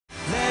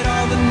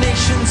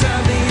ends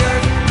of the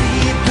earth be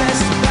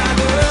blessed by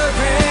the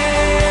rain,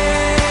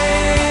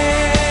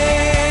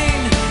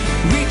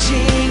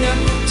 reaching up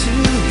to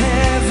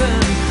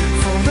heaven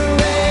for the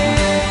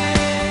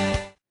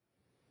rain.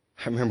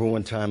 I remember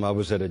one time I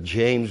was at a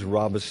James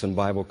Robison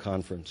Bible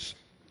conference,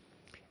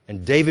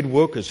 and David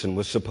Wilkerson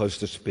was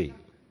supposed to speak.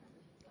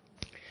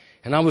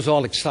 And I was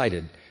all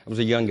excited. I was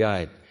a young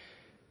guy.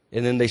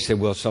 And then they said,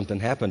 well,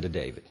 something happened to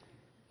David.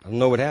 I don't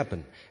know what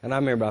happened. And I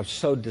remember I was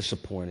so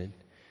disappointed.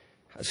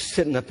 I was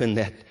sitting up in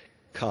that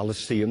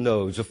Coliseum,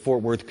 no, it was a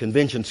Fort Worth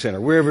Convention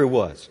Center, wherever it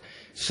was.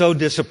 So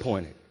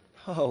disappointed.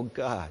 Oh,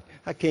 God,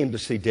 I came to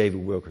see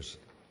David Wilkerson.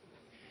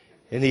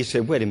 And he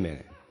said, wait a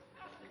minute.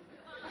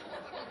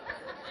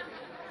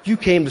 You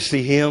came to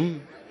see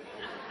him?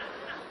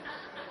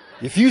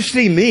 If you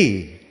see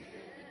me,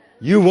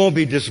 you won't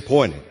be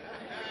disappointed.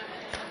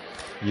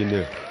 You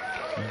knew.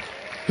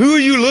 Who are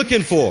you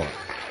looking for?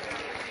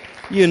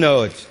 You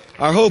know,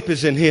 our hope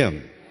is in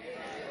him.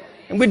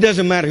 And it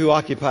doesn't matter who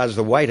occupies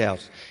the White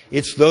House.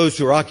 It's those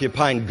who are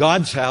occupying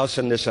God's house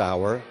in this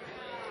hour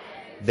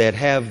that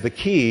have the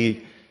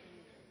key.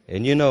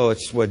 And you know,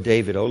 it's what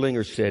David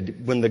Olinger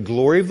said. When the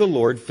glory of the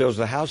Lord fills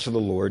the house of the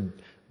Lord,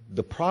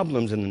 the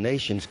problems in the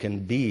nations can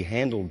be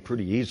handled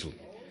pretty easily.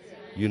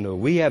 You know,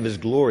 we have His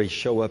glory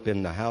show up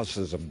in the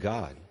houses of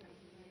God.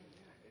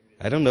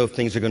 I don't know if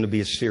things are going to be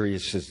as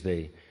serious as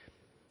they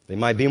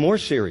might be more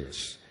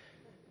serious.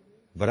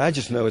 But I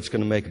just know it's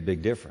going to make a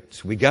big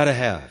difference. We got to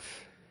have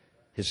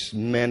His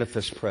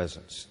manifest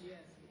presence.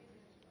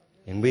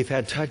 And we've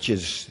had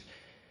touches,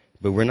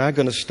 but we're not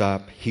going to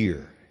stop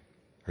here.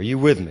 Are you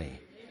with me?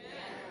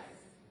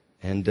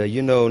 And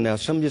you know, now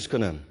so I'm just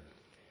going to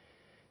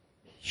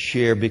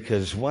share,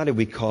 because why did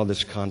we call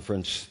this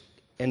conference?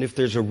 And if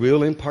there's a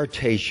real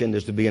impartation,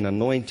 there's to be an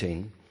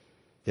anointing,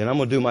 then I'm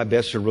going to do my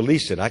best to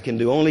release it. I can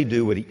only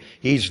do what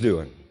He's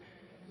doing.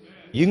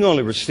 You can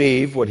only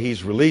receive what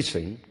He's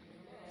releasing.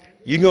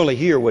 You can only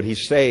hear what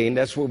He's saying.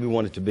 That's what we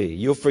want it to be.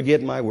 You'll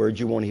forget my words.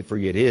 You won't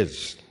forget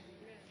His.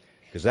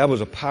 Because that was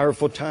a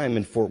powerful time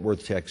in Fort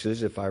Worth,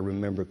 Texas, if I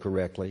remember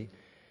correctly.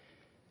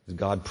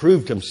 God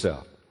proved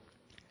Himself.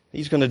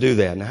 He's going to do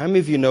that. Now, how many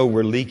of you know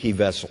we're leaky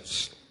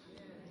vessels?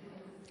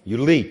 You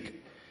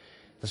leak.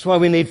 That's why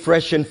we need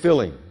fresh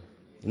infilling.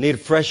 We need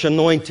fresh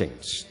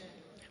anointings.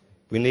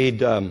 We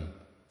need,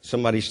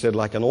 somebody said,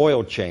 like an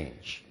oil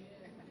change.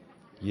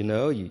 You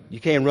know, you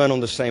can't run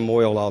on the same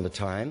oil all the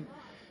time.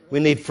 We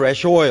need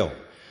fresh oil.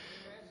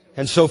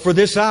 And so for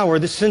this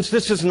hour, since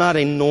this is not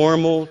a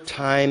normal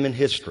time in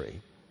history,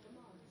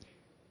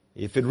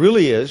 if it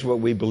really is what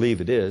we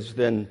believe it is,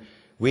 then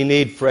we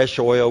need fresh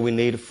oil, we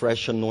need a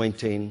fresh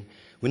anointing,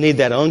 we need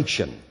that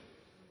unction.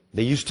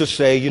 They used to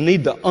say, you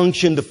need the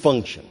unction to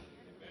function.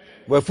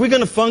 Well, if we're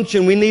going to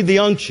function, we need the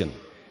unction.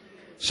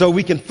 So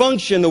we can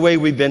function the way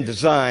we've been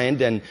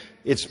designed, and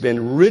it's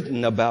been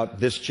written about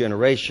this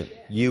generation,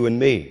 you and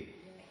me.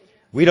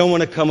 We don't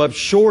want to come up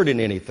short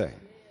in anything.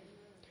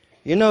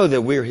 You know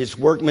that we're His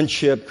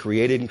workmanship,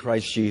 created in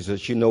Christ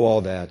Jesus. You know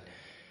all that,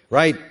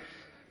 right?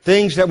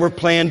 Things that were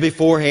planned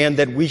beforehand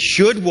that we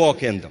should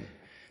walk in them.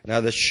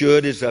 Now, the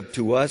should is up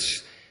to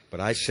us, but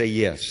I say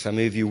yes. Some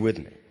of you with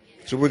me.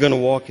 So we're going to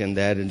walk in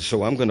that, and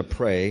so I'm going to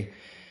pray,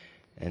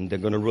 and they're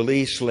going to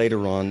release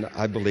later on,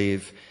 I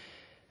believe,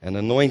 an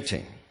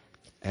anointing.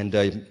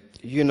 And,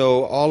 you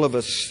know, all of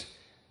us,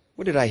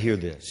 where did I hear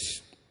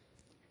this?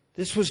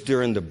 This was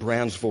during the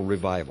Brownsville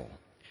revival.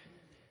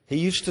 He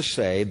used to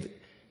say,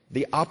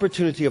 the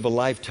opportunity of a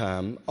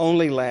lifetime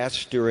only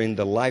lasts during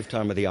the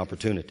lifetime of the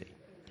opportunity.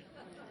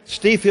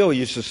 Steve Hill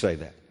used to say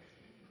that.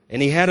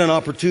 And he had an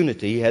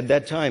opportunity. He had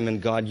that time,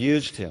 and God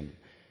used him.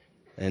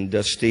 And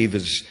Steve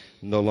is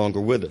no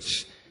longer with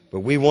us.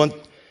 But we want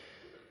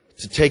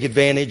to take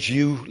advantage.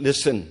 You,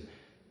 listen,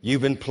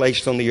 you've been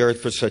placed on the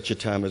earth for such a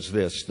time as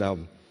this. Now,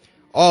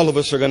 all of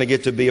us are going to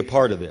get to be a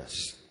part of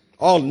this.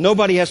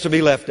 Nobody has to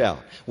be left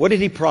out. What did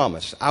He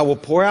promise? I will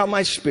pour out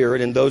my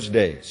Spirit in those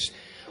days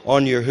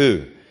on your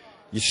who?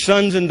 Your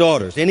sons and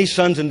daughters. Any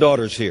sons and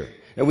daughters here?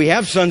 And we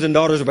have sons and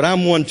daughters, but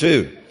I'm one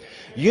too.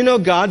 You know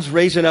God's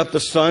raising up the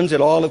sons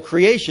that all of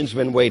creation's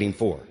been waiting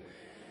for.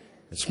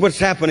 It's what's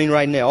happening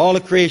right now. All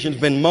of creation's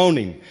been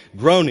moaning,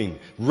 groaning,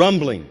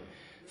 rumbling,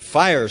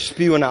 fire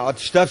spewing out.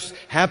 Stuff's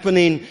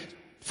happening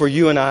for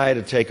you and I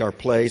to take our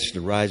place,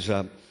 to rise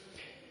up.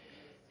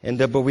 And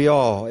but we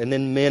all, and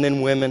then men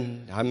and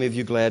women, how many of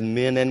you glad?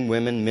 Men and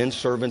women, men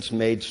servants,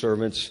 maid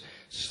servants,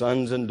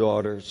 sons and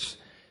daughters,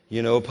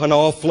 you know, upon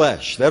all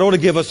flesh. That ought to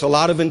give us a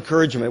lot of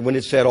encouragement when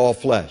it said all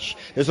flesh.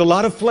 There's a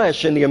lot of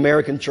flesh in the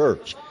American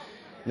church.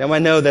 Now I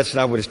know that's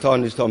not what He's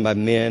talking. He's talking about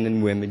men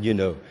and women, you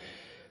know.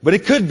 But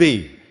it could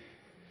be.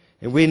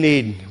 And we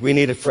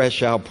need a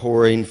fresh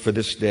outpouring for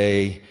this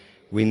day.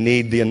 We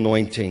need the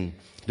anointing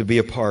to be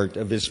a part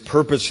of His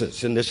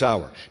purposes in this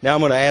hour. Now I'm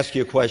going to ask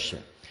you a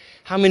question.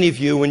 How many of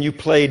you, when you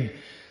played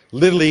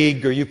Little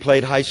League or you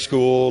played high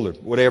school or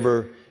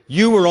whatever,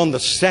 you were on the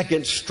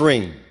second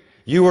string?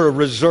 You were a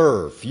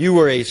reserve. You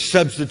were a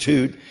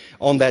substitute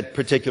on that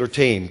particular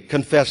team.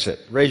 Confess it.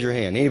 Raise your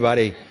hand.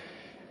 Anybody?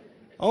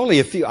 Only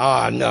a few.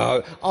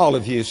 No, all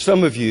of you,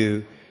 some of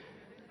you.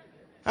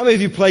 How many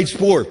of you played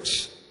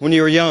sports when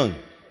you were young?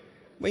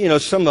 Well, you know,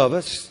 some of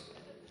us.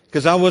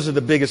 Because I wasn't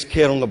the biggest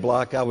kid on the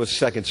block. I was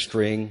second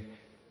string.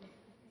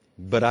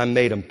 But I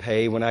made them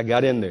pay when I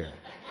got in there.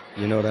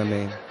 You know what I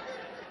mean?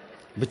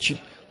 But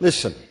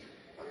listen,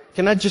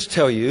 can I just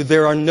tell you,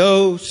 there are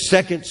no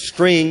second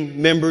string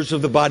members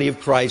of the body of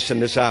Christ in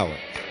this hour.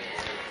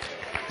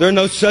 There are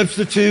no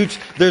substitutes.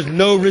 There's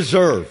no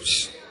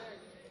reserves.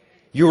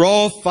 You're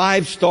all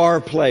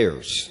 5-star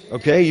players.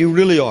 Okay? You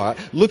really are.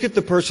 Look at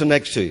the person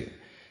next to you.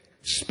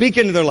 Speak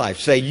into their life.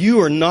 Say,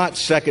 you are not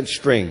second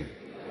string.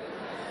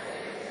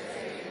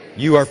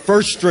 You are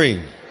first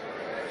string.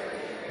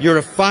 You're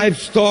a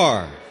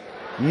 5-star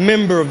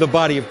member of the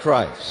body of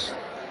Christ.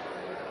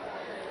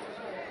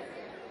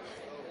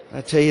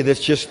 I tell you,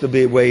 that's just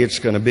the way it's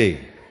going to be.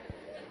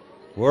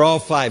 We're all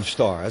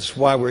 5-star. That's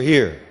why we're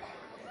here.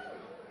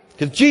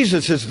 Because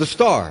Jesus is the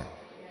star.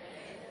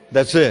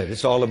 That's it.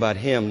 It's all about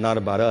Him, not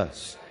about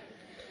us,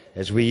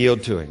 as we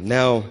yield to Him.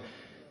 Now,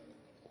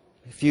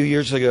 a few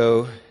years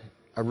ago,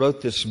 I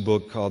wrote this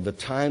book called The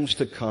Times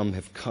to Come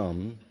Have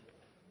Come,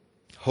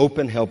 Hope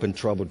and Help in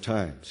Troubled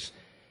Times.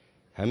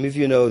 How many of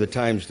you know the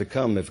times to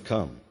come have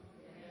come?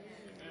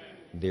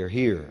 They're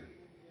here.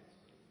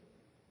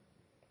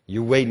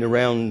 You're waiting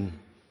around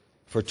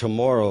for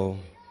tomorrow.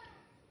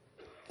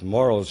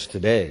 Tomorrow's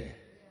today.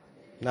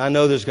 Now, I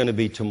know there's going to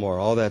be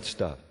tomorrow, all that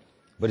stuff.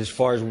 But as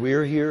far as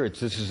we're here,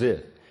 this is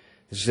it.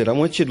 This is it. I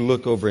want you to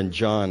look over in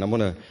John. I'm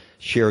going to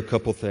share a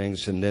couple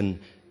things and then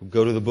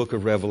go to the book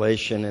of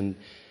Revelation. And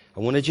I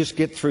want to just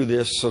get through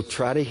this, so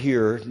try to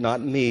hear,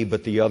 not me,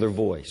 but the other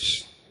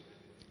voice.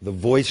 The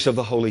voice of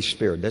the Holy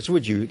Spirit. That's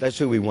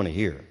who we want to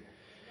hear.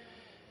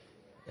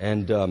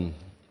 And I'm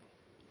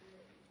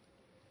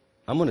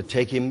going to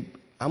take Him,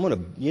 I'm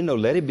going to,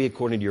 let it be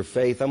according to your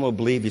faith. I'm going to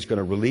believe He's going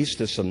to release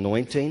this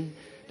anointing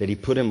that He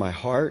put in my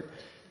heart,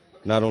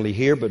 not only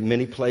here, but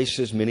many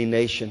places, many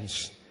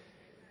nations,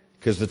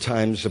 because the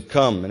times have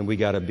come and we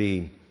got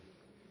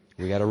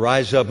to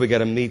rise up, we got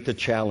to meet the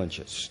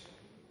challenges.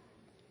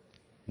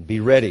 Be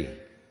ready.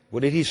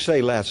 What did He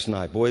say last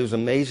night? Boy, it was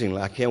amazing.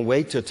 I can't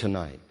wait till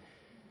tonight.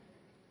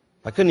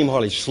 I couldn't even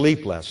hardly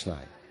sleep last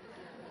night.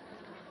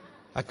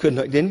 I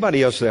couldn't. Did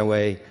anybody else that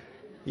way?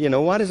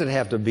 Why does it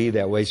have to be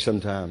that way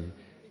sometime?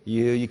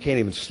 You can't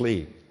even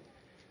sleep.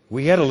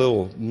 We had a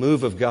little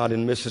move of God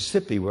in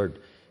Mississippi where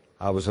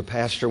I was a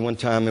pastor one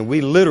time, and we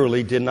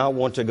literally did not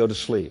want to go to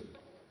sleep.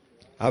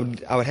 I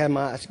would have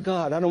I said,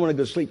 God, I don't want to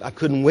go to sleep. I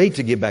couldn't wait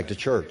to get back to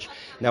church.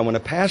 Now, when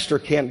a pastor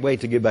can't wait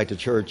to get back to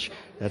church,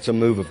 that's a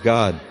move of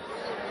God.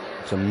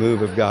 It's a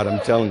move of God, I'm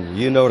telling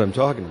you. You know what I'm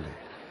talking about.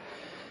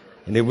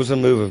 And it was a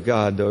move of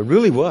God, though. It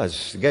really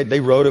was. They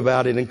wrote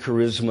about it in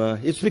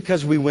Charisma. It's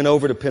because we went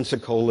over to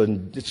Pensacola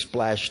and it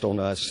splashed on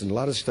us and a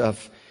lot of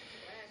stuff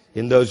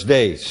in those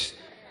days.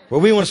 Well,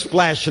 we want to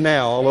splash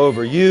now all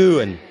over you.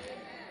 And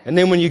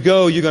then when you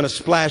go, you're going to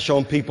splash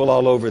on people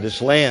all over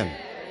this land.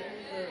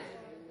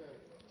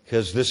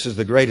 Because this is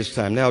the greatest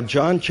time. Now,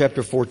 John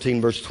chapter 14,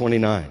 verse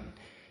 29.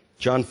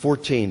 John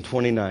 14,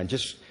 29.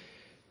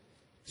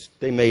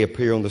 They may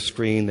appear on the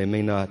screen, they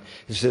may not.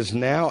 It says,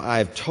 now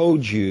I've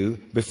told you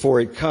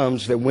before it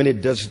comes, that when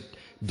it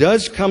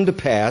does come to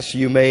pass,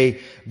 you may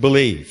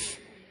believe.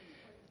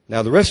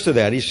 Now the rest of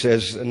that, he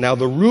says, now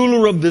the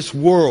ruler of this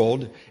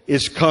world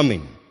is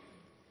coming,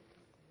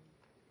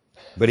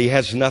 but he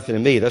has nothing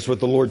in me. That's what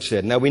the Lord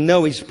said. Now we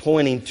know He's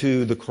pointing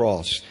to the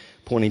cross,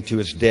 pointing to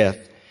His death.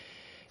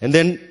 And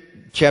then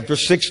chapter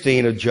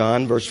 16 of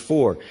John, verse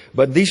 4.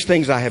 But these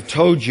things I have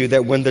told you,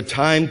 that when the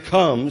time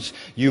comes,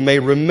 you may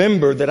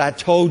remember that I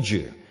told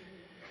you.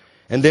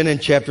 And then in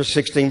chapter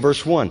 16,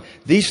 verse 1.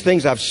 These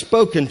things I've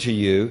spoken to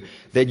you,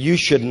 that you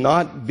should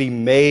not be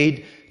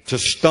made to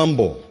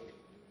stumble.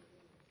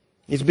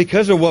 It's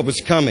because of what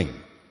was coming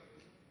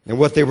and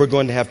what they were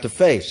going to have to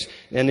face.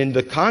 And in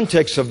the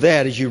context of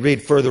that, as you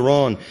read further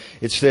on,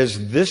 it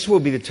says, this will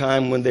be the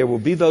time when there will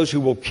be those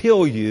who will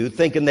kill you,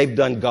 thinking they've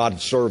done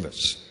God's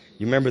service.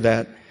 You remember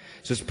that?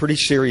 So it's pretty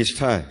serious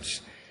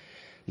times.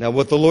 Now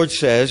what the Lord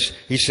says,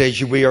 He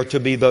says we are to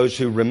be those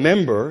who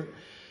remember,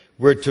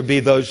 we're to be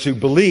those who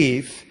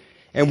believe,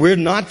 and we're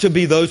not to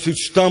be those who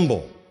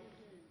stumble.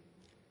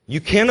 We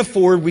can't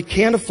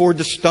afford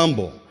to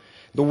stumble.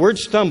 The word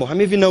stumble, how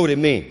many of you know what it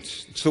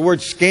means? It's the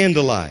word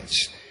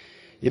scandalize.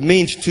 It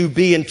means to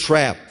be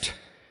entrapped,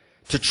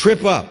 to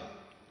trip up,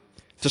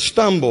 to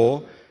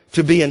stumble,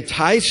 to be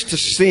enticed to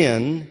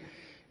sin.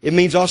 It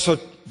means also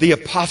the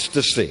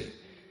apostasy,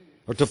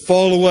 or to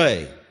fall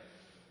away.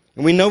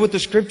 And we know what the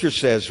Scripture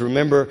says.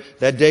 Remember,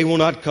 that day will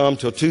not come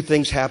till two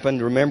things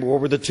happen. Remember,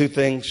 what were the two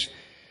things?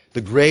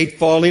 The great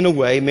falling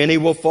away, many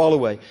will fall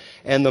away,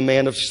 and the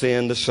man of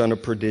sin, the son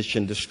of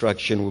perdition,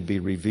 destruction will be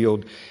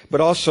revealed.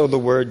 But also the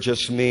word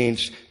just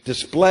means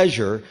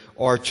displeasure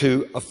or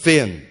to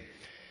offend.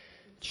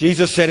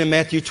 Jesus said in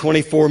Matthew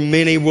 24,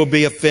 many will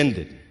be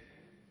offended.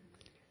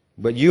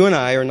 But you and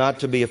I are not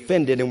to be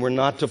offended, and we're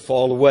not to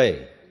fall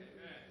away.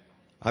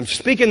 I'm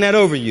speaking that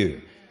over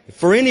you.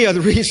 For any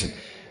other reason,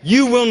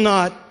 you will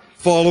not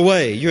fall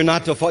away. You're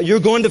not to fall. You're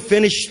going to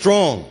finish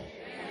strong.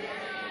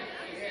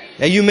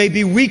 Now, you may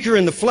be weaker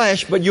in the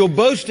flesh, but you'll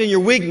boast in your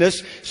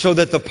weakness so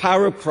that the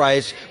power of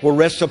Christ will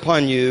rest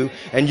upon you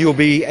and you'll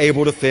be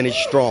able to finish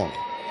strong.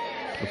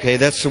 Okay,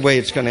 that's the way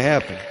it's going to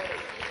happen.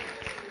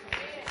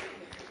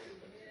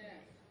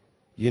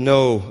 You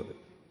know,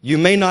 you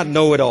may not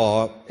know it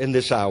all in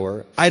this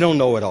hour. I don't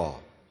know it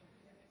all.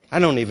 I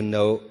don't even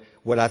know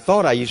what I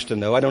thought I used to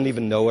know. I don't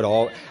even know it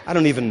all. I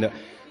don't even know.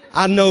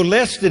 I know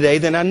less today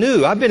than I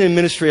knew. I've been in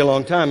ministry a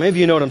long time. Maybe of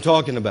you know what I'm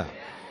talking about.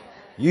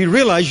 You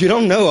realize you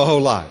don't know a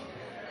whole lot.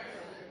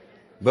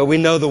 But we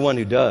know the one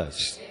who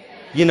does.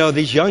 You know,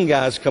 these young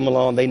guys come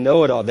along, they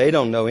know it all. They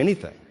don't know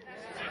anything.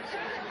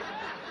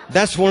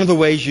 That's one of the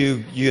ways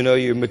you know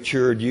you're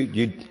matured.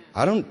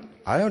 I don't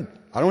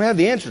have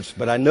the answers,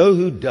 but I know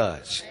who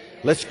does.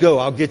 Let's go.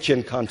 I'll get you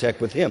in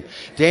contact with him.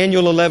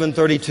 Daniel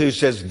 11:32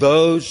 says,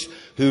 those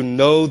who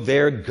know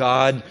their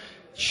God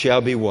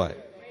shall be what?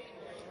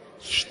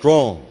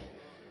 Strong.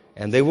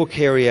 And they will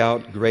carry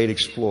out great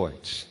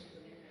exploits.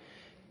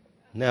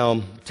 Now,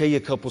 I'll tell you a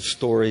couple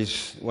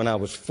stories. When I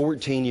was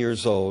 14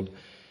 years old,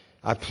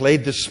 I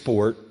played this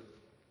sport,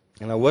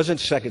 and I wasn't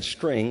second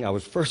string, I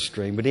was first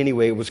string, but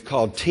anyway, it was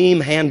called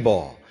team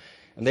handball.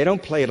 And they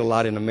don't play it a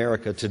lot in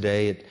America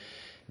today.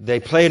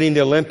 They play it in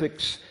the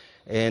Olympics,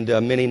 and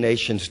many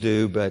nations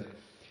do. But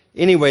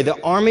anyway,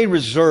 the Army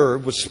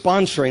Reserve was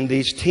sponsoring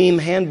these team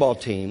handball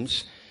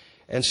teams,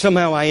 and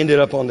somehow I ended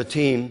up on the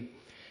team.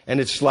 And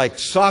it's like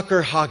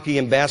soccer, hockey,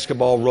 and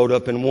basketball rolled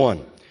up in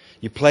one.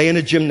 You play in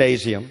a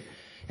gymnasium,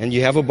 and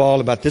you have a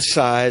ball about this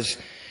size,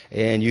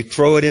 and you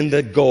throw it in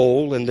the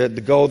goal, and the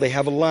goal, they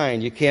have a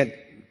line. You can't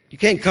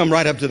come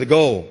right up to the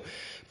goal,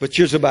 but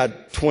yours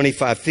about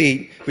 25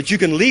 feet, but you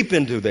can leap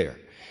into there.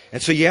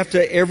 And so you have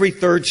to, every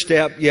third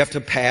step, you have to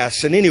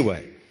pass. And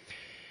anyway,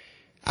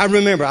 I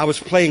remember I was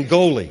playing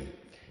goalie,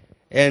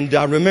 and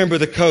I remember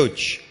the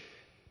coach,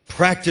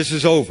 practice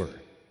is over.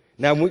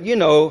 Now, you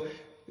know,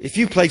 if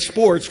you play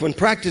sports, when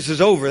practice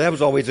is over, that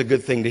was always a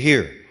good thing to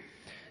hear.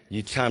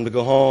 Time to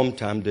go home,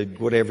 time to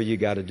whatever you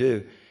got to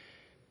do.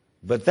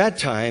 But that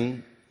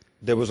time,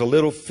 there was a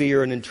little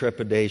fear and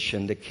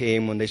intrepidation that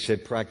came when they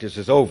said practice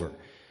is over.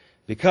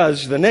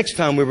 Because the next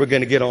time we were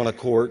going to get on a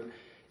court,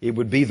 it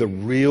would be the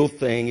real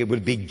thing. It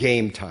would be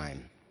game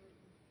time.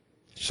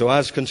 So I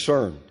was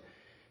concerned.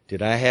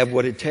 Did I have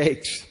what it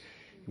takes?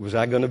 Was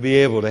I going to be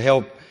able to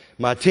help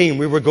my team?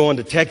 We were going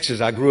to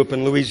Texas. I grew up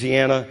in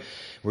Louisiana.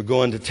 We're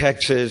going to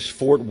Texas,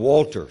 Fort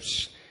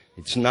Walters.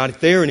 It's not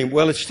there anymore.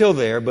 Well, it's still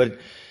there, but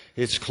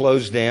it's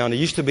closed down. It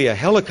used to be a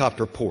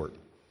helicopter port.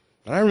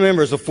 And I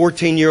remember as a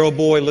 14-year-old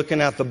boy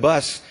looking out the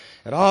bus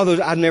at all those.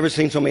 I'd never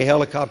seen so many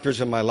helicopters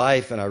in my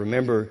life. And I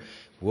remember,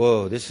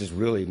 whoa, this is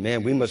really,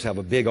 man, we must have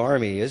a big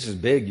army. This is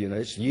big, you know,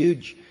 it's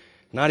huge.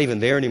 Not even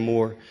there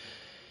anymore.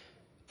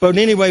 But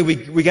anyway,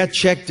 we got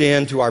checked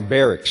in to our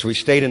barracks. We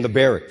stayed in the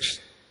barracks.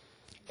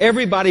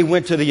 Everybody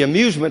went to the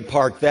amusement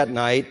park that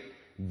night,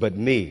 but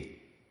me.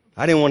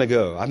 I didn't want to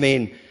go. I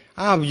mean,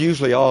 I'm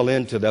usually all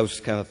into those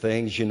kind of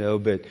things, you know,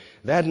 but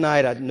that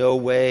night, no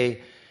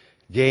way.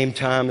 Game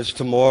time is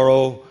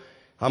tomorrow.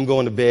 I'm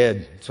going to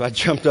bed. So I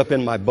jumped up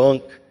in my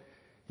bunk.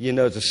 You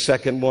know, the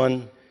second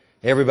one.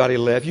 Everybody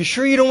left. You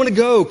sure you don't want to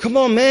go? Come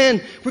on,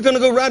 man. We're going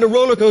to go ride a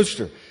roller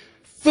coaster.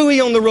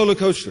 Phooey on the roller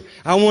coaster.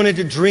 I wanted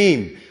to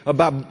dream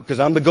about, because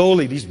I'm the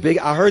goalie, these big,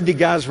 I heard the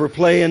guys were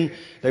playing.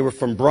 They were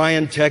from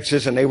Bryan,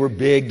 Texas, and they were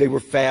big, they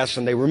were fast,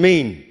 and they were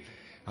mean.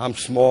 I'm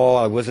small.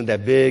 I wasn't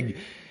that big.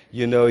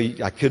 You know,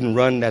 I couldn't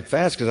run that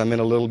fast because I'm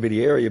in a little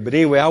bitty area. But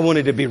anyway, I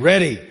wanted to be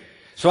ready.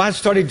 So I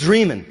started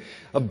dreaming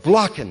of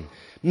blocking,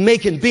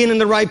 being in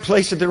the right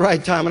place at the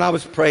right time. And I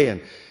was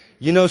praying.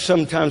 You know,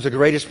 sometimes the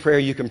greatest prayer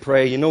you can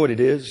pray, you know what it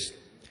is?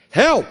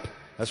 Help!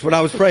 That's what I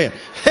was praying.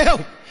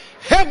 Help!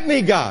 Help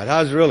me, God.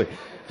 I was really,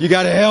 you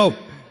got to help.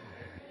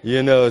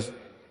 You know,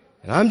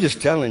 and I'm just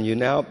telling you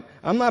now,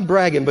 I'm not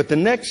bragging, but the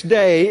next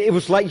day, it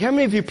was like, how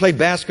many of you played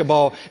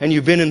basketball and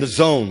you've been in the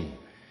zone?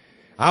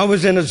 I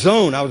was in a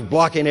zone. I was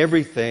blocking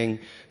everything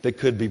that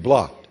could be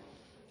blocked.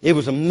 It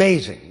was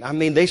amazing. I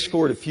mean, they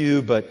scored a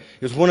few, but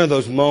it was one of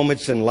those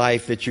moments in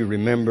life that you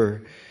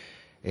remember.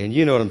 And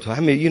you know what I'm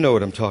talking, you know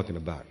what I'm talking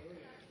about.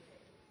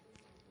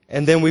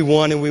 And then we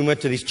won and we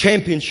went to these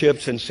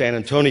championships in San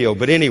Antonio.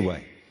 But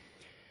anyway,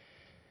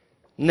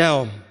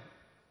 now,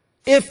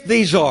 if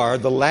these are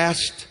the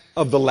last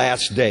of the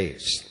last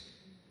days,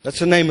 that's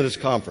the name of this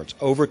conference,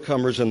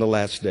 Overcomers in the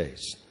Last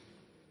Days.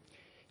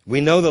 We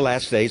know the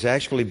last days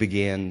actually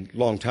began a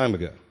long time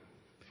ago.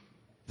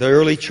 The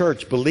early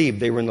church believed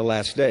they were in the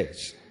last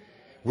days.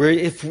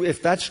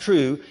 If that's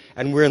true,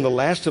 and we're in the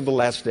last of the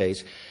last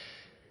days,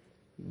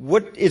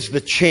 what is the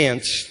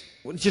chance?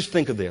 Just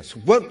think of this.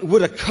 What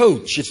would a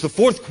coach, it's the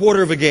fourth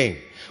quarter of a game,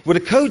 would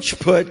a coach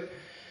put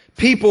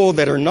people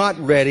that are not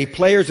ready,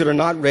 players that are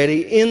not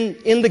ready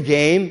in the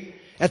game,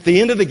 at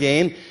the end of the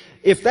game?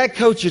 If that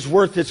coach is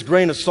worth its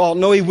grain of salt,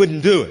 no, he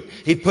wouldn't do it.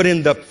 He'd put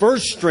in the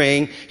first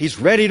string. He's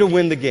ready to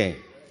win the game.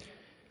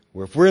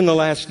 Well, if we're in the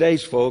last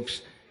days,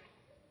 folks,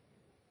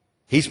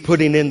 he's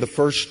putting in the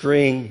first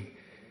string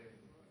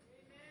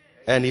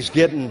And He's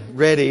getting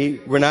ready.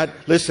 We're not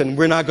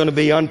going to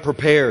be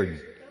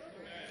unprepared.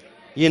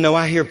 You know,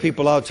 I hear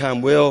people all the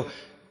time, Will,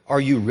 are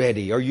you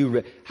ready? Are you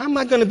ready? How am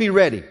I going to be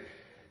ready?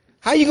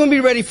 How are you going to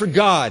be ready for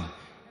God?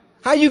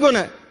 How are you going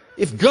to,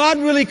 if God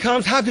really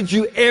comes, how could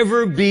you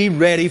ever be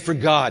ready for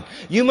God?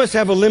 You must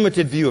have a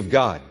limited view of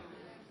God.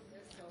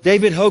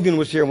 David Hogan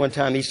was here one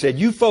time. He said,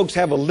 you folks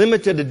have a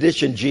limited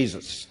edition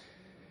Jesus.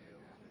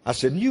 I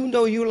said, you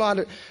know,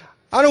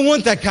 I don't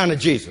want that kind of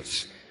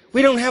Jesus.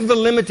 We don't have the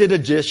limited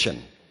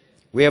edition.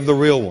 We have the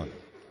real one.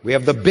 We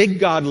have the big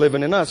God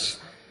living in us.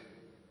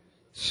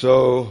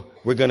 So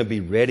we're going to be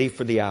ready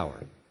for the hour.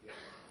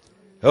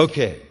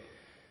 Okay.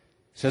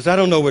 Since I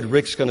don't know what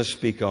Rick's going to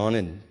speak on,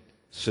 and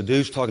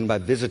Sadhu's talking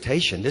about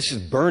visitation, this is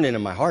burning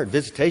in my heart.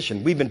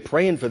 Visitation. We've been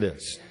praying for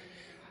this.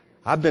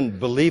 I've been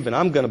believing.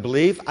 I'm going to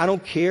believe. I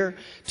don't care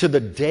to the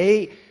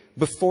day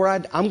before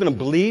I'm going to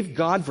believe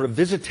God for a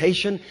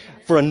visitation,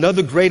 for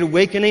another great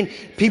awakening.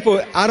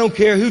 People, I don't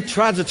care who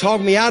tries to talk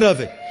me out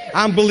of it.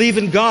 I'm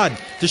believing God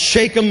to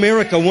shake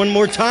America one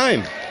more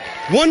time.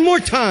 One more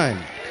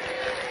time.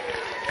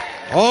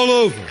 All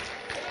over.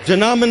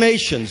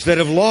 Denominations that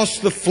have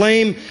lost the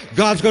flame,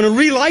 God's going to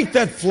relight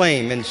that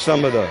flame in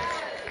some of those.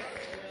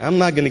 I'm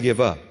not going to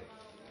give up.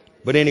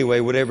 But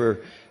anyway,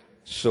 whatever.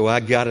 So I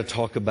got to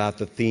talk about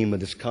the theme of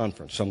this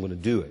conference. So I'm going to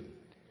do it.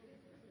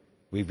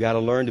 We've got to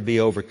learn to be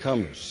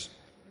overcomers.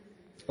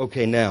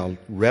 Okay, now,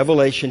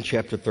 Revelation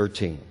chapter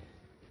 13.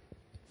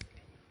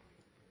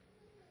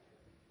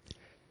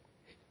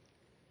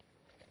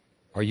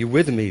 Are you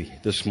with me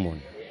this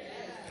morning?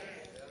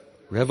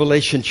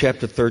 Revelation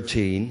chapter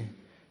 13,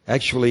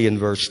 actually in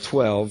verse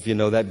 12, you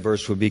know that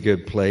verse would be a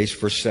good place,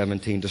 verse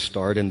 17 to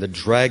start. And the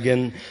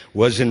dragon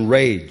was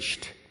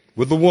enraged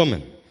with the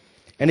woman,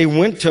 and he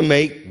went to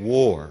make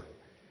war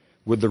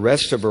with the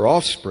rest of her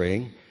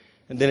offspring.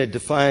 And then it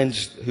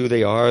defines who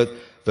they are,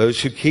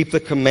 those who keep the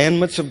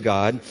commandments of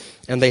God,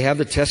 and they have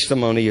the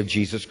testimony of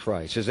Jesus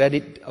Christ. Does that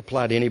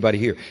apply to anybody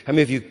here? How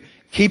many of you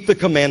keep the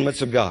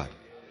commandments of God?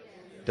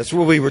 That's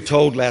what we were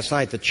told last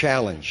night, the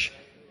challenge.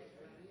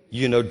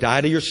 You know, die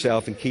to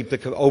yourself and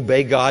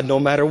obey God no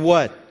matter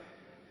what.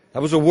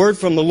 That was a word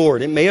from the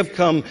Lord. It may have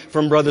come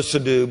from Brother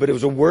Sadhu, but it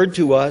was a word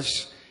to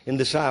us in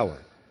this hour.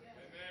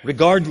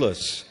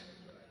 Regardless,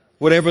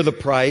 whatever the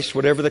price,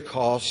 whatever the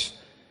cost.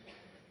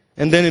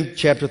 And then in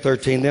chapter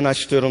 13, then I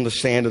stood on the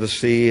sand of the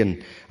sea,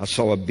 and I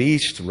saw a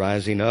beast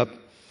rising up,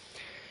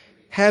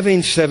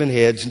 having 7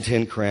 heads and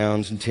 10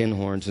 crowns and 10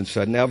 horns and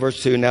said, now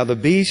verse 2, now the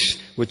beast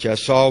which I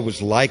saw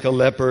was like a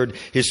leopard.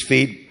 His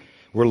feet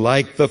were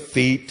like the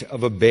feet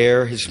of a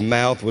bear. His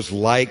mouth was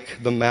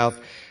like the mouth.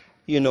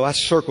 You know, I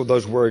circled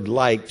those words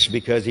likes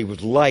because he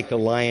was like a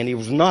lion. He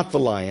was not the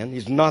lion.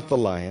 He's not the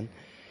lion.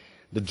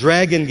 The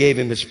dragon gave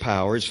him his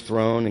power, his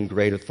throne, and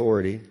great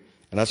authority.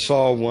 And I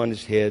saw one,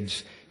 his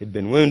heads had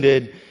been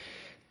wounded.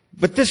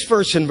 But this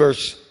verse in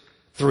verse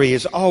 3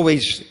 has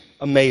always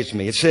amazed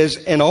me. It says,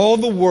 and all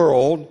the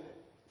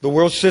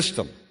world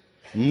system,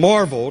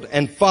 marveled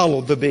and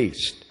followed the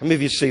beast. How many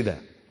of you see that?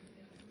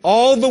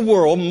 All the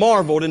world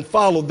marveled and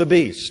followed the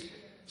beast.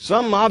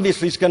 Something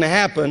obviously is going to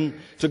happen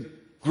to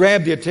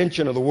grab the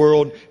attention of the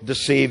world,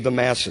 deceive the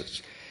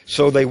masses.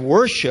 So they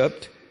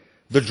worshiped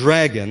the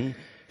dragon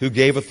who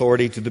gave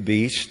authority to the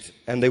beast,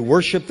 and they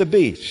worshiped the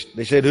beast.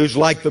 They said, who's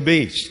like the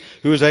beast?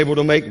 Who is able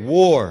to make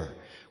war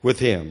with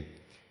him?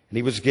 And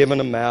he was given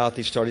a mouth.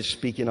 He started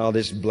speaking all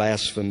this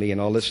blasphemy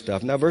and all this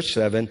stuff. Now verse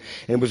 7,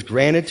 and it was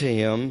granted to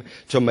him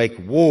to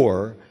make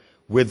war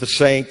with the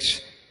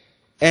saints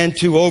and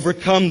to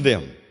overcome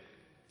them.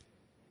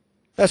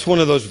 That's one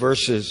of those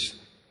verses.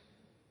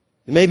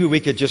 Maybe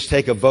we could just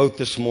take a vote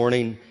this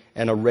morning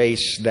and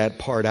erase that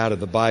part out of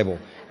the Bible.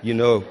 You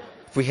know,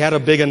 if we had a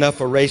big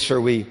enough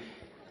eraser,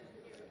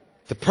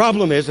 the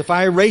problem is if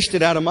I erased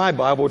it out of my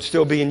Bible, it would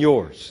still be in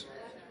yours.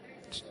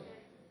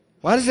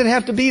 Why does it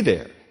have to be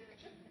there?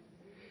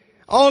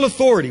 All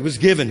authority was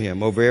given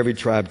him over every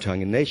tribe,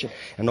 tongue, and nation.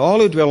 And all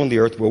who dwell on the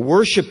earth will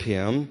worship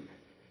him,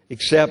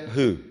 except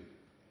who?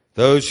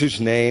 Those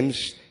whose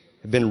names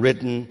have been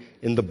written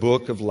in the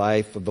book of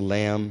life of the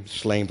Lamb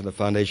slain from the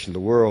foundation of the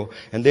world.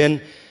 And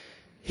then,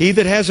 he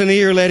that has an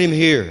ear, let him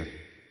hear.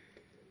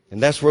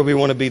 And that's where we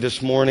want to be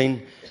this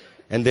morning.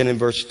 And then in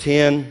verse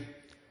 10,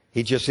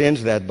 he just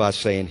ends that by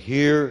saying,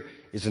 here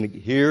is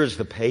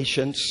the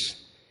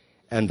patience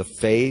and the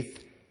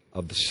faith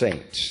of the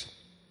saints.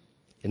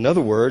 In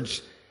other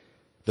words,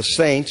 the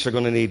saints are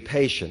going to need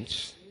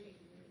patience,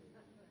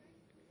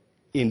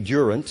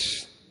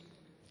 endurance,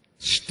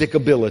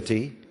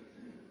 stickability,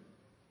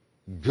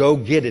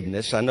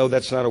 go-gettedness. I know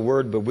that's not a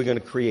word, but we're going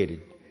to create it.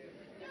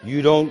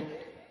 You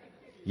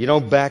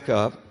don't back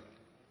up.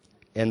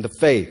 And the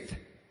faith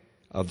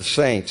of the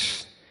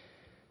saints.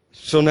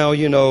 So now,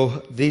 you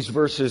know, these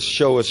verses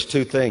show us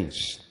two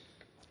things.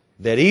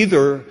 That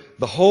either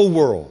the whole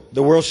world,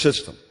 the world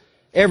system,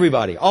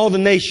 everybody, all the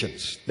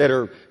nations that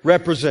are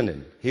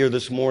represented here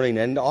this morning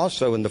and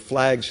also in the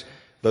flags,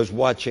 those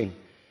watching,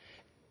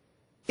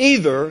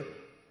 either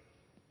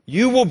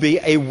you will be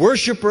a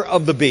worshiper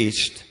of the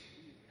beast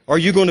or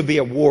you're going to be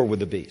at war with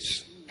the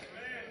beast.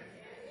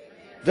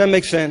 Does that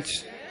make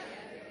sense?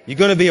 You're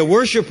going to be a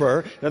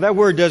worshiper. Now, that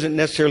word doesn't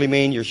necessarily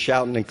mean you're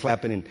shouting and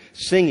clapping and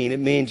singing. It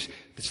means,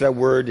 it's that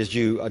word as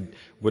you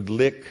would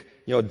lick,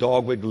 a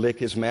dog would lick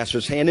his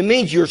master's hand. It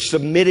means you're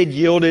submitted,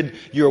 yielded,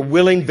 you're a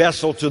willing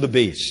vessel to the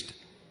beast.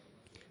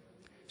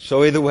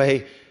 So either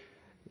way,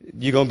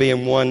 you're going to be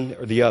in one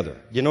or the other.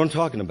 You know what I'm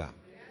talking about?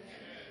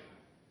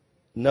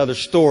 Another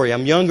story.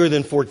 I'm younger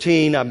than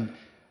 14. I'm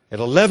at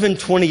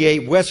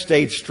 1128 West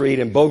State Street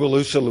in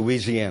Bogalusa,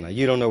 Louisiana.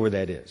 You don't know where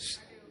that is.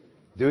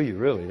 Do you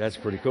really? That's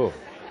pretty cool.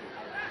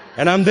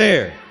 And I'm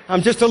there.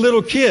 I'm just a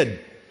little kid.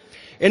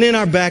 And in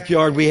our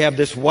backyard, we have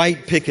this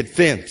white picket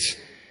fence.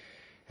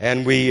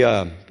 And we,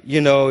 it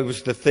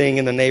was the thing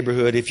in the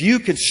neighborhood. If you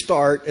could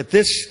start at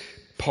this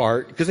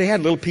part, because they had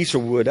a little piece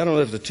of wood. I don't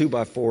know if it was a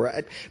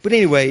 2x4. But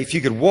anyway, if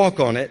you could walk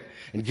on it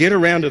and get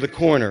around to the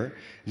corner,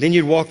 then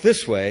you'd walk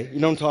this way. You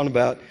know what I'm talking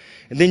about?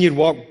 And then you'd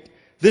walk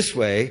this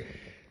way.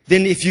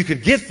 Then if you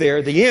could get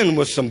there, the end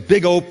was some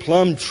big old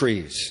plum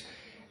trees.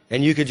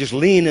 And you could just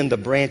lean in the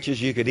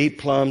branches. You could eat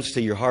plums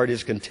till your heart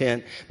is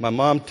content. My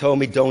mom told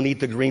me, don't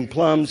eat the green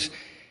plums.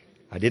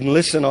 I didn't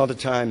listen all the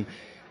time.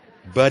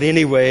 But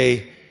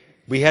anyway,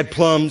 we had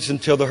plums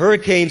until the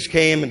hurricanes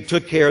came and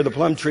took care of the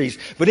plum trees.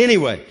 But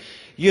anyway,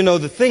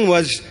 the thing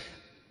was,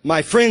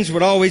 my friends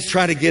would always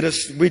try to get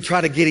us, we'd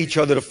try to get each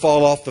other to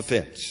fall off the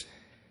fence.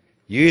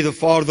 You either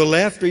fall to the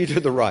left or you to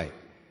the right.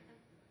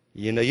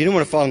 You didn't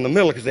want to fall in the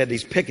middle because they had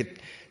these picket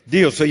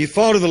deals. So you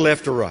fall to the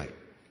left or right.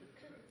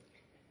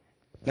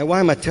 Now,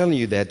 why am I telling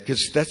you that?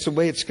 Because that's the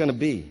way it's going to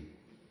be.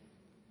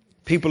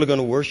 People are going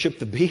to worship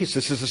the beast.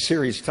 This is a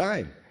serious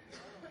time.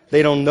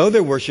 They don't know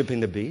they're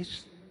worshiping the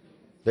beast.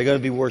 They're going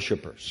to be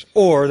worshipers.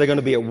 Or they're going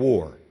to be at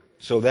war.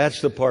 So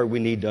that's the part we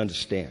need to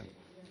understand.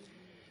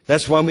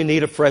 That's why we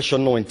need a fresh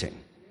anointing.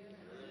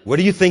 What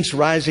do you think's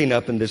rising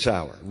up in this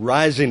hour?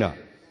 Rising up.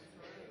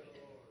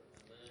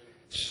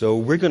 So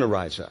we're going to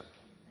rise up.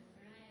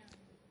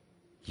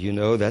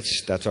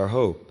 That's our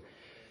hope.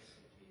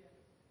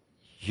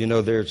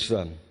 There's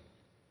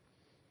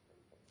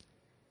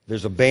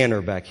a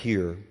banner back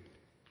here.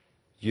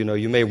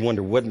 You may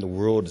wonder, what in the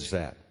world is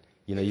that?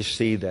 You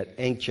see that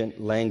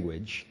ancient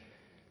language.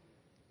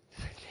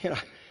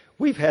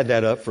 We've had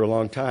that up for a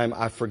long time.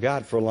 I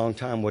forgot for a long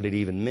time what it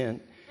even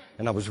meant.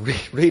 And I was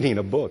reading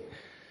a book.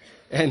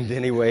 And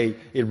anyway,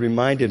 it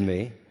reminded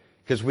me,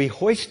 because we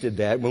hoisted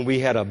that when we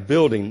had a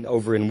building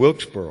over in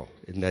Wilkesboro,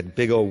 in that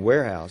big old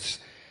warehouse.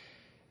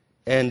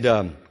 And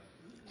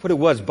what it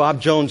was,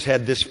 Bob Jones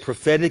had this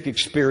prophetic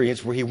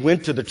experience where he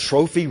went to the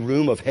trophy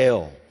room of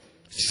hell,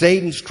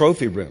 Satan's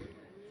trophy room.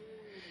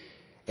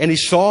 And he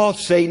saw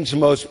Satan's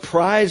most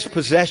prized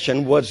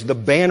possession was the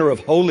banner of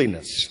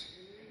holiness.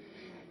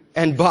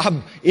 And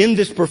Bob, in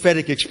this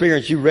prophetic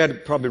experience, you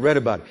probably read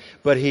about it,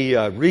 but he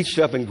reached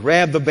up and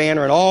grabbed the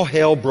banner and all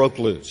hell broke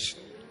loose.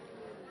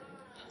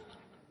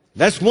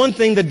 That's one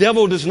thing the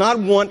devil does not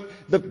want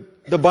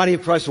the body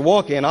of Christ to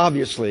walk in,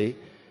 obviously.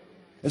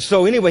 And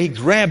so anyway, he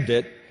grabbed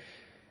it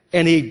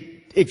and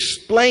he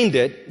explained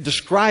it,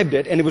 described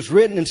it, and it was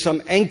written in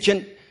some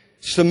ancient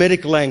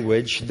Semitic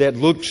language that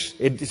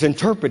it's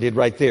interpreted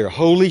right there.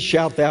 Holy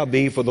shalt thou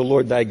be, for the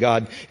Lord thy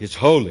God is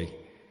holy.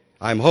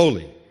 I'm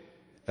holy.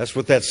 That's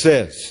what that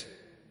says.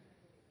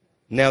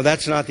 Now,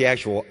 that's not the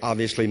actual,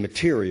 obviously,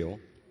 material,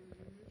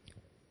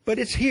 but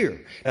it's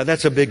here. Now,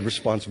 that's a big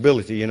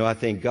responsibility. I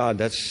think, God,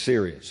 that's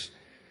serious.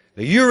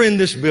 Now, you're in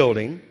this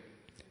building,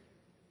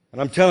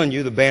 and I'm telling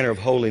you, the banner of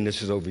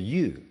holiness is over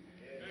you.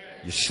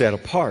 You're set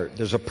apart.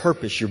 There's a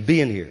purpose. You're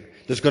being here.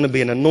 There's going to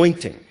be an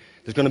anointing.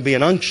 There's going to be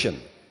an unction,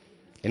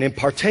 an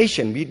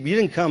impartation. You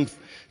didn't come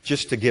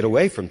just to get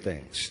away from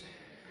things.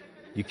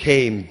 You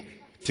came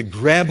to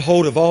grab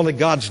hold of all that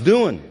God's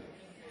doing.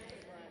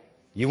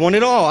 You want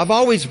it all. I've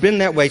always been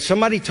that way.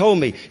 Somebody told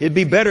me it'd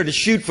be better to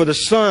shoot for the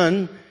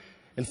sun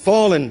and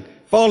fall in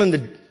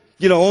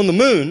the, on the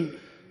moon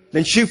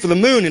than shoot for the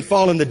moon and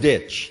fall in the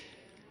ditch.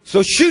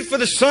 So shoot for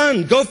the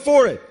sun. Go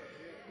for it.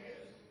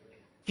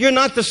 You're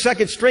not the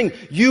second string.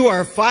 You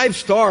are a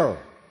 5-star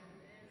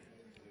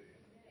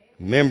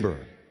member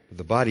of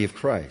the body of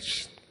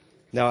Christ.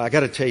 Now, I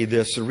got to tell you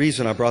this. The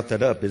reason I brought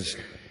that up is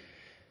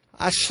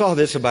I saw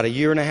this about 1.5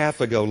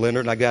 years ago,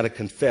 Leonard. I got to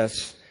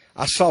confess.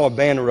 I saw a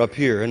banner up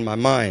here in my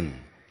mind.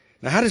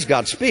 Now, how does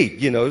God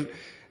speak?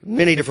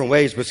 Many different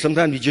ways, but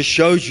sometimes He just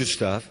shows you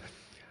stuff.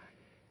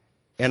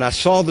 And I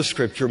saw the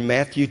scripture,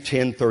 Matthew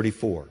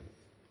 10:34.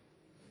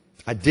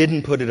 I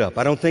didn't put it up.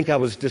 I don't think I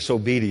was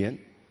disobedient,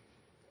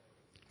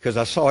 because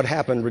I saw it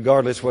happen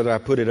regardless whether I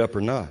put it up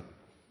or not.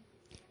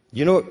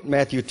 You know what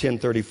Matthew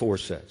 10:34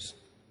 says?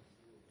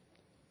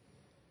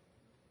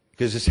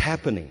 Because it's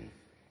happening.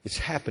 It's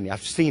happening.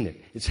 I've seen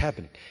it. It's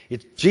happening.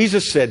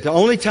 Jesus said, the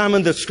only time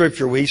in the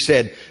scripture where He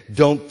said,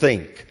 don't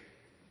think.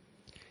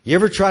 You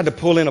ever tried to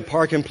pull in a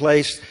parking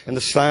place and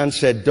the sign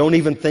said, don't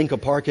even think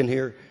of parking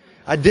here?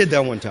 I did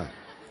that one time.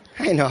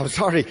 Hey, no, I was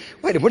already,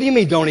 wait, what do you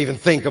mean don't even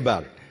think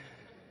about it?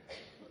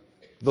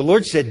 The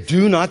Lord said,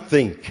 do not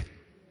think.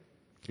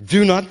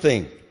 Do not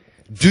think.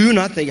 Do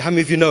not think. How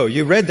many of you know?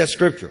 You read that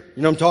scripture.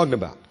 You know what I'm talking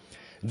about.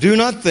 Do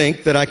not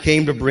think that I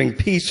came to bring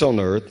peace on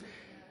earth.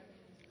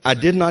 I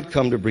did not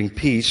come to bring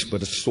peace,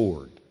 but a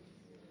sword.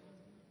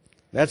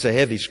 That's a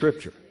heavy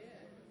scripture.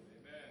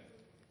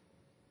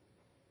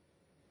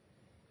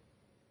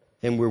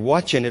 And we're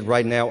watching it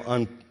right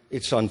now.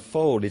 It's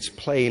unfold. It's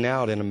playing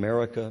out in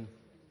America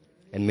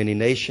and many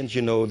nations.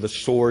 You know, the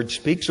sword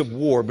speaks of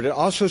war, but it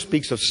also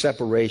speaks of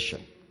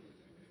separation.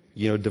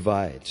 You know,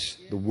 divides.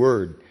 The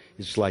word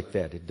is like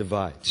that. It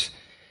divides.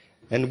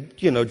 And,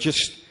 you know,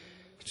 just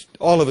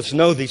all of us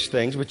know these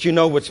things, but you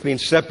know what's being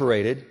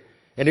separated.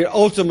 And it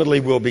ultimately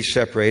will be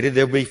separated.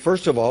 There'll be,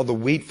 first of all, the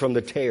wheat from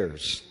the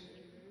tares.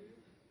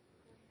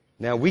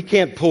 Now, we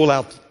can't pull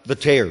out the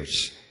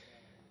tares.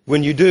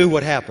 When you do,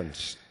 what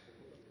happens?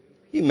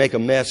 You make a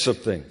mess of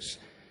things.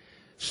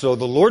 So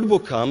the Lord will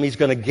come. He's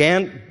going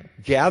to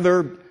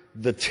gather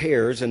the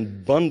tares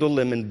and bundle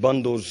them in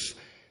bundles,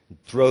 and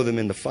throw them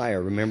in the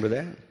fire. Remember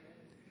that?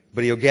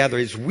 But He'll gather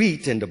His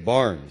wheat into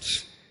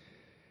barns.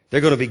 There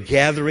are going to be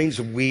gatherings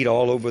of wheat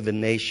all over the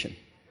nation.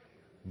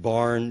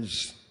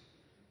 Barns,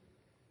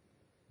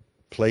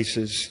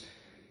 places,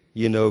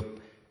 you know,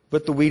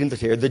 put the wheat and the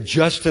tare, the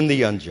just and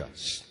the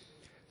unjust,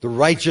 the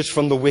righteous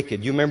from the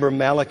wicked. You remember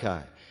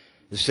Malachi?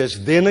 It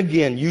says, then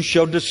again you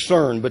shall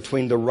discern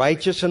between the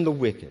righteous and the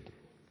wicked.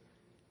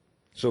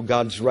 So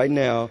God's right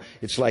now,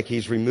 it's like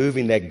He's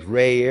removing that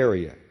gray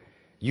area.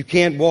 You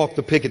can't walk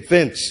the picket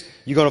fence.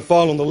 You're going to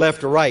fall on the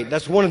left or right.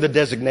 That's one of the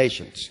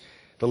designations.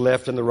 The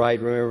left and the right.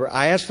 Remember,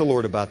 I asked the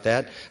Lord about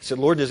that. I said,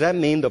 Lord, does that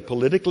mean the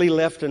politically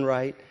left and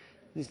right?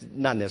 He said,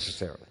 not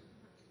necessarily.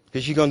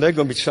 Because there are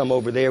going to be some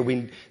over there.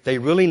 They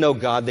really know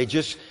God.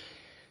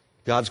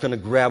 God's going to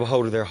grab a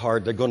hold of their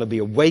heart. They're going to be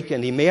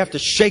awakened. He may have to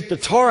shake the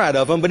tar out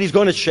of them, but He's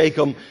going to shake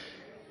them.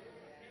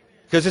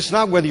 Because it's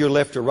not whether you're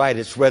left or right.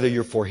 It's whether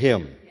you're for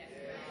Him.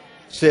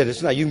 That's it.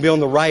 It's not. You can be on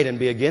the right and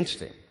be against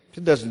Him.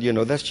 It doesn't, you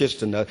know, that's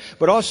just enough.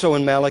 But also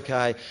in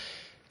Malachi,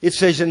 it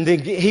says, and then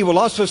He will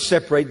also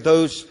separate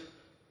those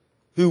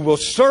who will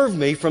serve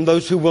Me from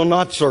those who will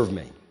not serve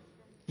Me.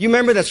 You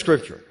remember that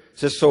scripture? It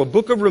says, so a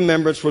book of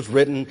remembrance was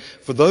written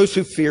for those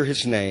who fear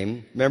His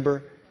name.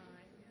 Remember?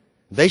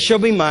 They shall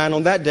be mine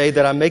on that day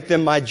that I make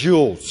them my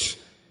jewels.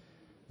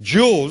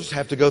 Jewels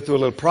have to go through a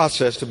little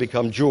process to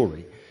become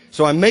jewelry.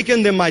 So I'm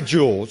making them my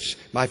jewels,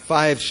 my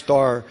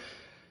 5-star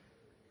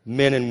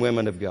men and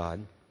women of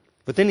God.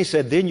 But then He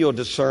said, then you'll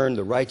discern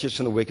the righteous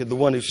and the wicked, the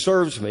one who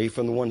serves Me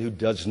from the one who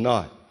does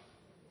not.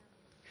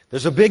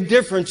 There's a big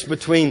difference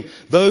between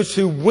those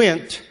who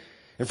went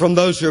and from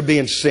those who are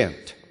being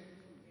sent.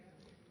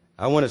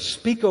 I want to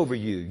speak over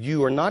you.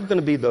 You are not going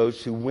to be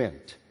those who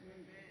went.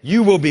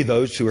 You will be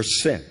those who are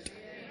sent.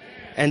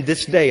 And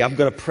this day, I'm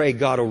going to pray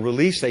God will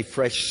release a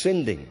fresh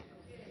sending.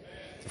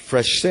 A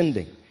fresh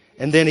sending.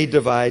 And then He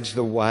divides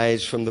the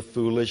wise from the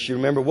foolish. You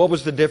remember, what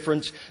was the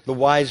difference? The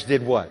wise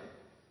did what?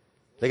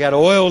 They got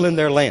oil in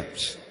their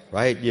lamps,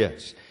 right?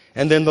 Yes.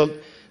 And then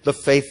the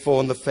faithful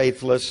and the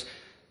faithless,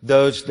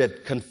 those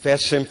that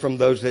confess Him from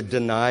those that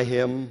deny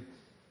Him.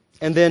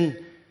 And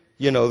then,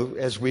 you know,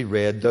 as we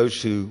read, those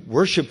who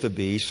worship the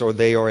beast, or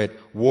they are at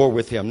war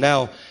with Him.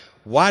 Now,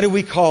 why do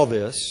we call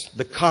this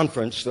the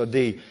conference of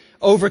the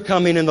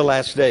overcoming in the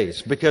last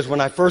days? Because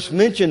when I first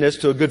mentioned this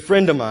to a good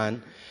friend of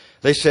mine,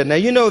 they said, now,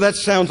 you know, that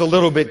sounds a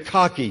little bit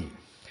cocky.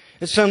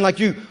 It sounds like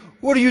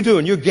what are you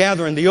doing? You're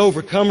gathering the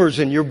overcomers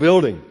in your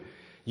building.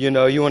 You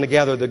know, you want to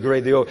gather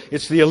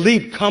it's the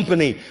elite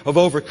company of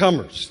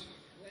overcomers.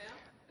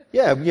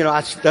 Yeah, you know,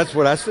 that's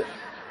what I said.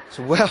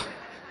 So, well,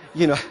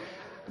 you know,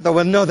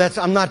 well, no,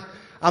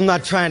 I'm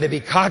not trying to be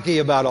cocky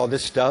about all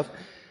this stuff.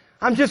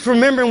 I'm just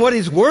remembering what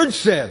His Word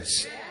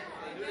says.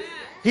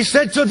 He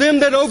said to them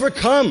that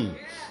overcome,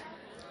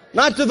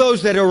 not to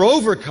those that are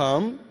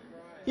overcome.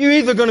 You're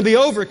either going to be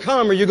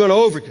overcome or you're going to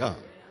overcome.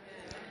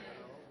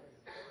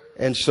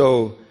 And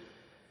so,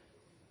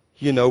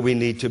 you know, we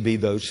need to be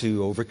those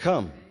who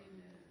overcome.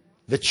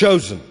 The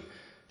chosen.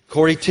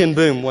 Corrie ten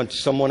Boom, once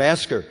someone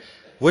asked her,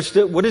 what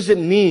does it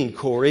mean,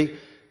 Corrie?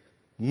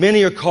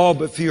 Many are called,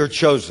 but few are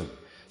chosen.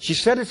 She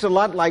said it's a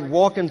lot like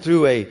walking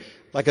through a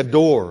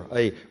door,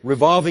 a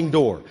revolving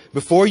door.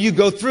 Before you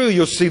go through,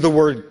 you'll see the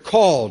word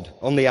called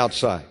on the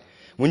outside.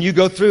 When you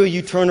go through,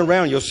 you turn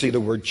around, you'll see the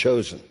word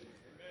chosen.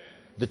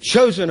 The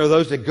chosen are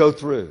those that go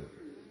through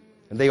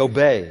and they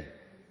obey.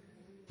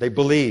 They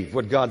believe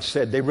what God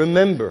said. They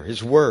remember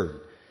His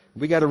Word.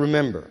 We got to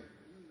remember.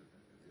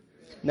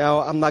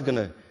 Now, I'm not going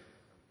to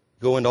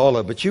go into all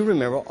of it, but you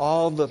remember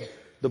all the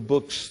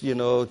books, you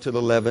know, to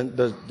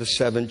the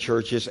 7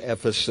 churches,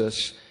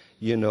 Ephesus,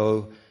 you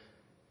know.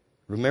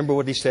 Remember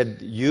what He said?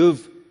 You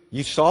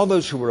saw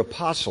those who were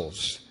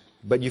apostles,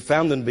 but you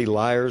found them to be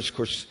liars. Of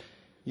course,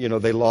 you know,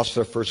 they lost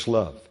their first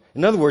love.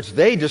 In other words,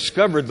 they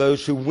discovered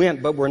those who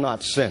went but were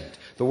not sent.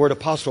 The word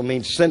apostle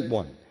means sent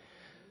one.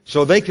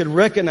 So they could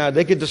recognize,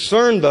 they could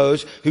discern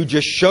those who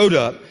just showed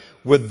up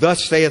with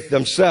thus saith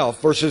themselves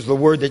versus the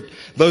word that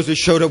those who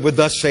showed up with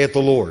thus saith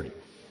the Lord.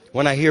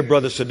 When I hear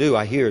Brother Sadhu,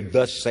 I hear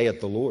thus saith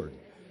the Lord.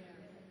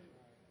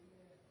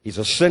 He's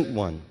a sent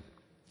one.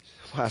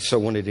 I so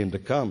wanted him to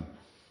come.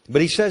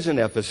 But he says in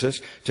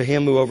Ephesus, to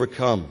him who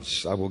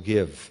overcomes, I will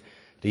give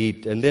to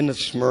eat. And then at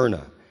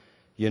Smyrna,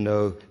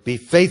 be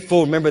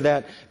faithful. Remember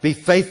that? Be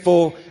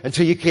faithful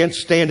until you can't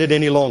stand it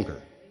any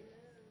longer.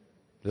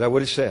 Is that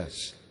what it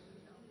says?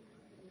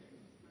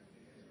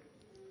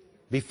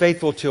 Be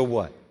faithful till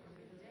what?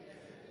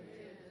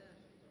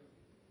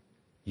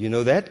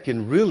 That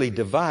can really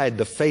divide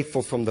the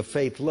faithful from the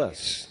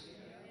faithless.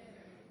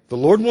 The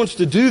Lord wants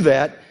to do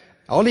that.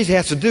 All he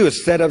has to do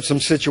is set up some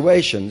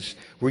situations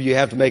where you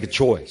have to make a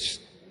choice.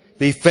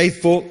 Be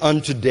faithful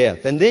unto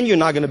death. And then you're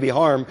not going to be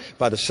harmed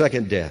by the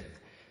second death.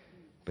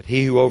 But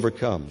he who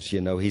overcomes,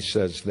 he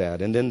says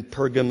that. And then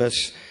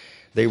Pergamos,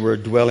 they were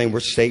dwelling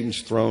where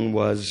Satan's throne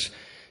was.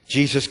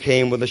 Jesus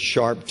came with a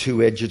sharp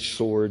two-edged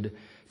sword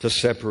to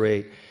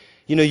separate.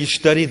 You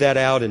study that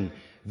out, and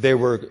there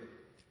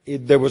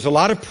was a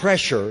lot of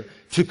pressure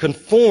to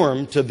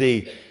conform to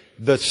the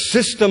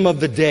system of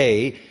the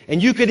day,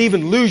 and you could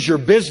even lose your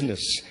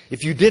business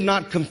if you did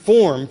not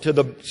conform to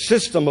the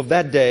system of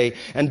that day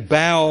and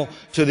bow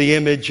to the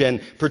image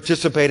and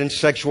participate in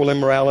sexual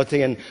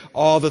immorality and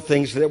all the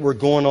things that were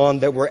going on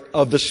that were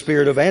of the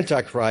spirit of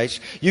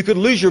Antichrist. You could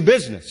lose your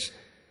business.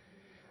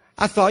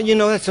 I thought,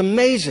 that's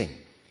amazing.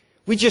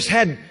 We just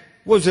had,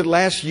 what was it,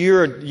 last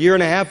year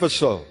and a half or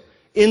so,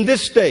 in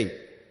this state,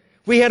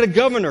 we had a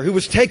governor who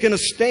was taking a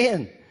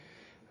stand.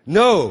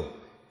 No,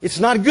 it's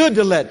not good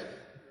to let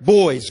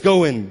boys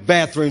go in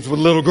bathrooms with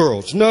little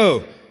girls.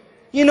 No.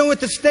 You know what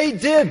the state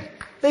did?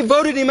 They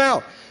voted him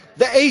out.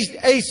 The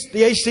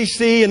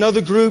ACC and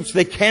other groups,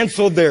 they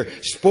canceled their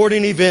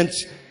sporting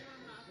events.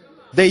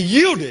 They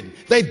yielded.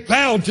 They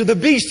bowed to the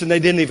beast, and they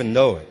didn't even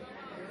know it.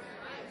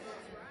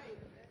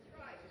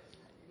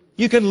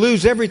 You can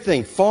lose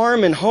everything.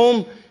 Farm and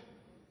home.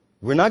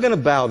 We're not going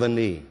to bow the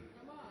knee.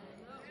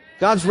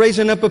 God's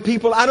raising up a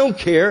people. I don't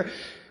care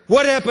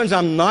what happens.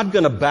 I'm not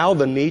going to bow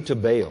the knee to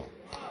Baal.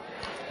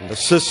 The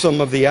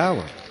system of the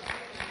hour.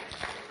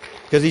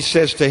 Because he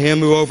says, to him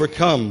who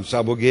overcomes,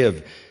 I will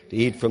give to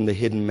eat from the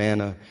hidden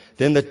manna.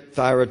 Then the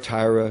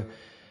Thyatira,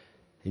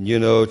 and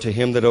to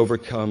him that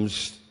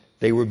overcomes,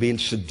 they were being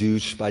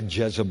seduced by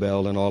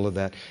Jezebel and all of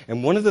that.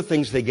 And one of the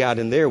things they got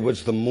in there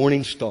was the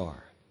morning star.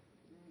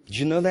 Did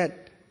you know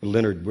that?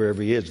 Leonard,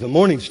 wherever he is, the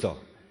morning star.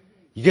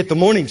 You get the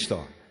morning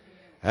star.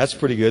 That's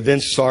pretty good. Then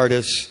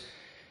Sardis.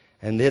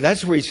 And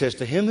that's where he says,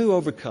 to him who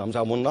overcomes,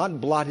 I will not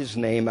blot his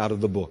name out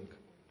of the book.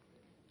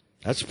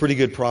 That's a pretty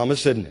good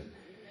promise, isn't it?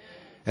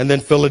 And then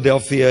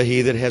Philadelphia,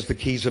 he that has the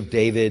keys of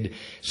David.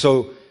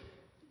 So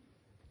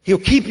he'll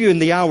keep you in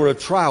the hour of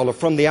trial or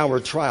from the hour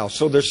of trial.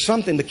 So there's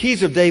something, the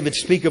keys of David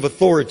speak of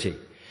authority.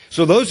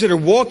 So those that are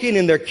walking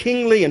in their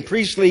kingly and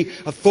priestly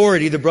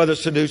authority, the brother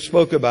Sadhu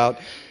spoke about,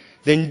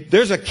 then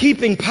there's a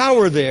keeping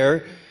power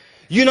there.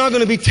 You're not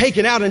going to be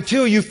taken out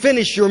until you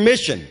finish your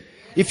mission.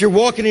 If you're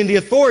walking in the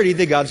authority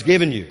that God's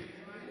given you.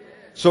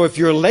 So if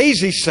you're a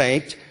lazy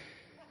saint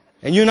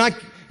and you're not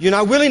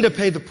willing to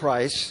pay the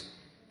price,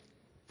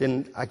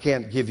 then I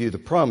can't give you the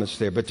promise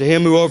there. But to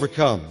him who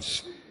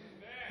overcomes.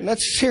 And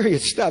that's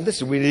serious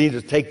stuff. We need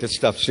to take this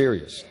stuff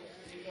serious.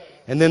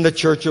 And then the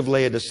church of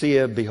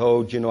Laodicea,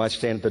 behold, I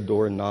stand at the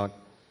door and knock.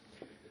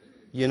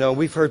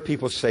 We've heard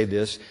people say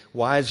this.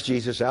 Why is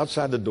Jesus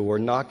outside the door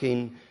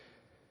knocking?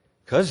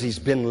 Because he's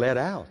been let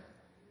out.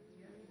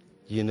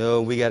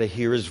 We got to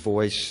hear his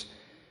voice.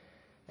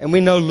 And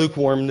we know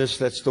lukewarmness,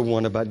 that's the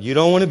one about, you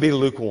don't want to be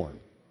lukewarm.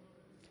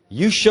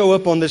 You show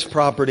up on this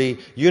property,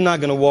 you're not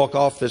going to walk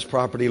off this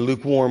property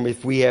lukewarm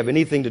if we have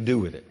anything to do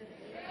with it.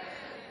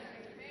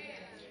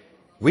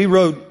 We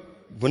wrote,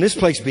 when this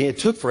place it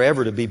took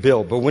forever to be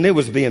built, but when it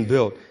was being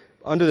built,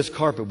 under this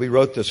carpet, we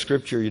wrote the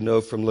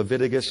scripture, from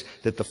Leviticus,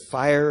 that the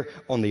fire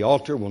on the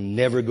altar will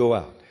never go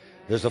out.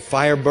 There's a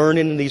fire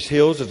burning in these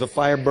hills, there's a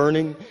fire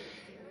burning,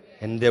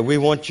 and we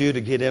want you to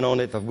get in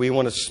on it. We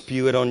want to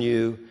spew it on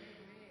you.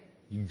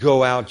 You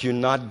go out, you're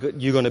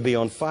going to be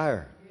on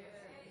fire.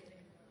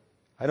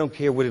 I don't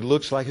care what it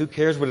looks like. Who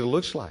cares what it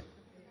looks like?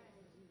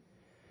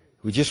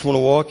 We just want to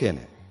walk in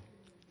it.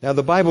 Now,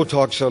 the Bible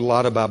talks a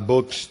lot about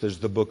books. There's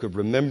the book of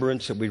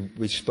remembrance that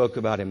we spoke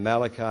about in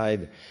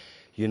Malachi.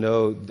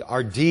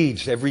 Our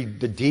deeds,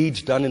 the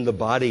deeds done in the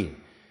body,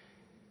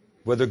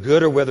 whether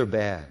good or whether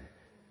bad.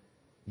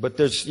 But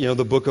there's,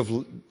 the book of,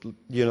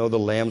 the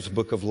Lamb's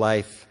book of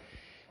life.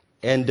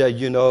 And,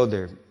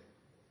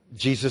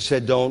 Jesus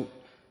said, don't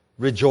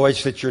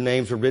rejoice that your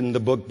names are written in the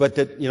book, but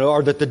that,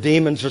 or that the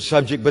demons are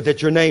subject, but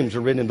that your names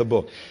are written in the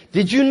book.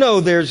 Did you know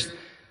there's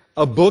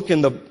a book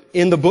in the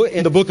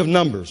book of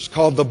Numbers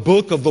called the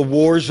Book of the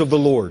Wars of the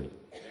Lord?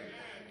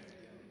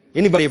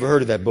 Anybody ever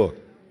heard of that book?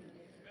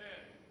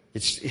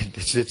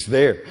 It's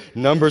there.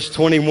 Numbers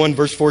 21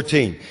 verse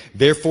 14.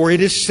 Therefore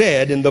it is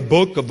said in the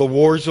book of the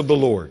wars of the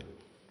Lord.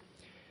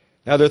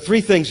 Now there are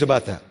three things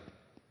about that.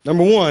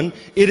 Number one,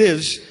 it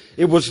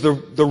was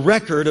the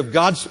record of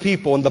God's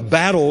people and the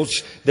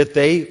battles that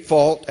they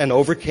fought and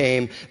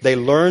overcame. They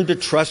learned to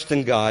trust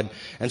in God,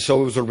 and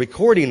so it was a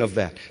recording of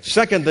that.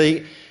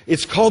 Secondly,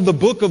 it's called the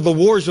Book of the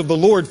Wars of the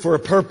Lord for a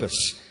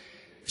purpose.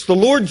 It's the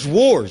Lord's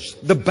wars.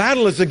 The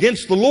battle is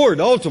against the Lord,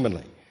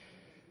 ultimately.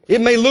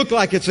 It may look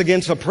like it's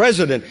against a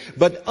president,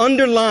 but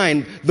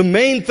underline the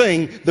main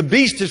thing, the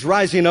beast is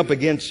rising up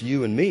against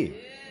you and me,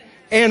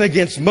 and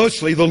against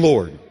mostly the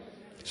Lord.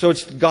 So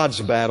it's God's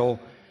battle.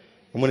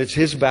 And when it's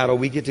His battle,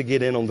 we get to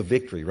get in on the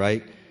victory,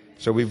 right?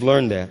 So we've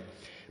learned that.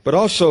 But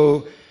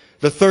also,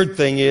 the third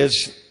thing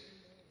is,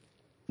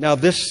 now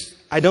this,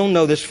 I don't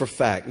know this for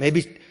fact.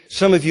 Maybe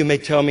some of you may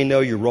tell me, no,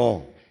 you're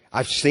wrong.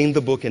 I've seen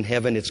the book in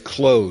heaven. It's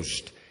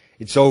closed.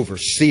 It's over,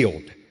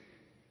 sealed.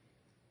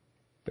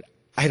 But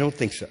I don't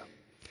think so.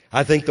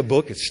 I think the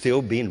book is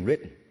still being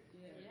written.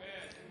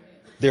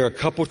 There are a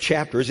couple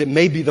chapters. It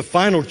may be the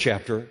final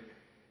chapter,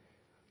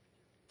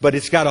 but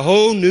it's got a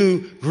whole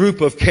new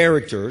group of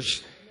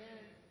characters,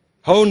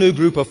 whole new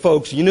group of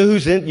folks. You know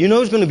who's in, you know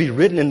who's going to be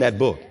written in that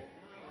book?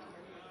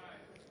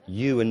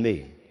 You and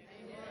me.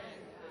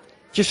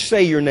 Just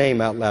say your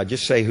name out loud.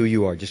 Just say who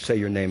you are. Just say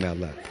your name out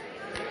loud.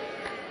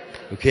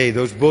 Okay,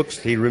 those books,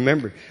 he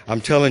remembered.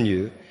 I'm telling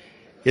you,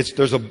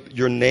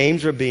 your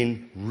names are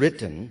being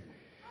written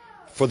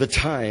for the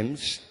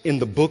times in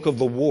the book of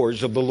the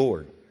wars of the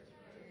Lord.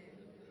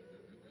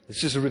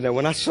 Now,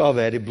 when I saw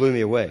that, it blew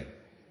me away.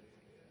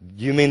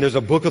 You mean there's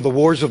a book of the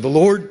wars of the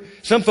Lord?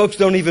 Some folks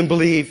don't even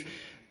believe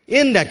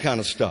in that kind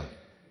of stuff.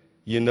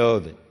 You know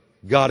that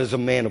God is a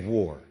man of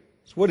war.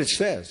 That's what it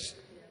says.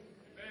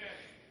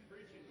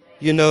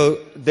 You know,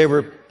 there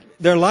are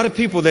a lot of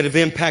people that have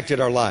impacted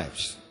our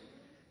lives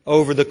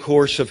over the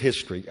course of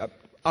history,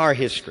 our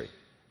history,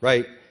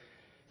 right?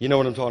 You know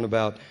what I'm talking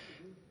about.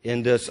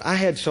 And I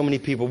had so many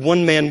people.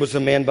 One man was a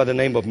man by the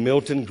name of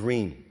Milton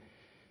Green.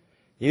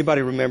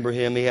 Anybody remember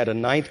him? He had a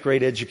 9th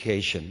grade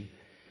education.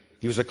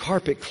 He was a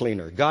carpet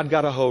cleaner. God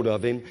got a hold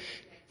of him.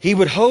 He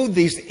would hold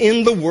these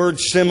in the Word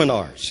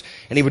seminars,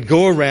 and he would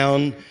go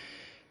around,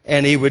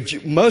 and he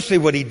would, mostly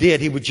what he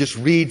did, he would just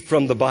read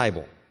from the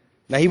Bible.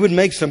 Now, he would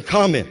make some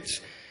comments,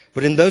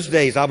 but in those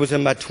days, I was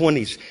in my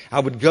 20s, I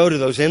would go to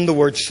those in the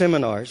Word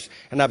seminars,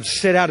 and I would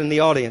sit out in the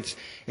audience,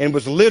 and it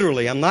was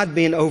literally, I'm not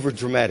being over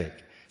dramatic.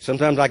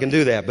 Sometimes I can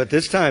do that, but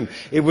this time,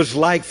 it was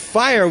like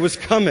fire was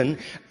coming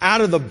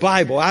out of the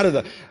Bible, out of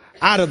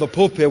the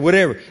pulpit,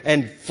 whatever,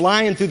 and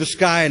flying through the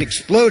sky and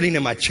exploding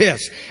in my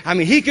chest. I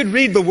mean, he could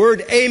read the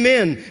word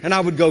amen, and I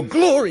would go,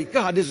 glory,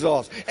 God, this is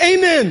awesome.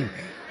 Amen.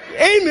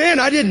 Amen.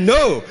 I didn't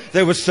know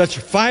there was such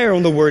fire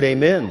on the word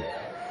amen.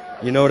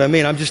 You know what I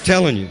mean? I'm just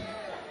telling you.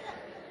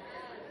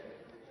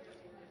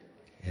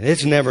 And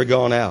it's never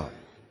gone out.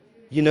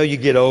 You know, you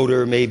get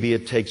older, maybe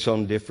it takes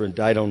on different,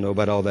 I don't know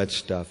about all that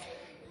stuff.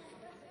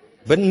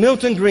 But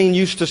Milton Green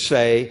used to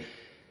say,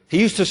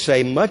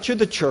 much of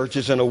the church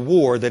is in a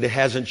war that it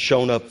hasn't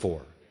shown up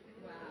for.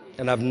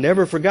 And I've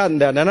never forgotten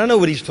that. And I know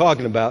what he's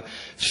talking about,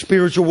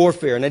 spiritual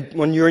warfare. And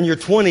when you're in your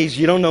 20s,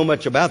 you don't know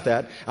much about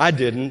that. I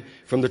didn't,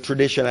 from the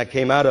tradition I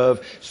came out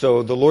of.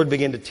 So the Lord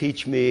began to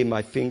teach me,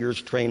 my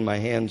fingers trained my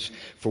hands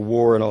for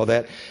war and all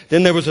that.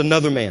 Then there was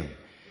another man.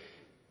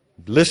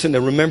 Listen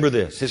and remember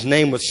this. His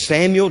name was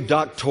Samuel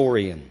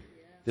Doctorian.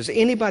 Does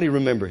anybody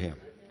remember him?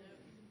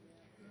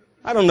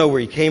 I don't know where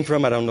he came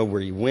from. I don't know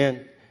where he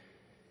went.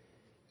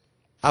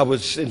 I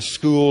was in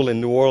school in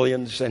New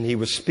Orleans, and he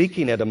was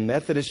speaking at a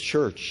Methodist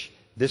church.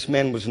 This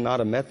man was not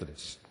a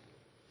Methodist.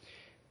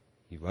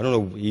 I don't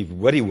know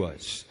what he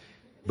was.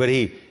 But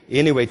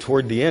anyway,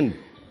 toward the end,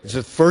 it's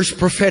the first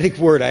prophetic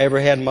word I ever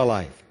had in my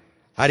life.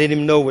 I didn't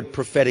even know what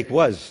prophetic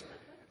was.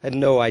 I had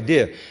no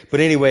idea.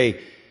 But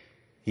anyway,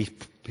 he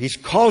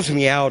calls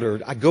me out,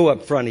 or I go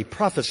up front. He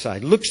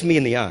prophesied, looks me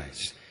in the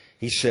eyes.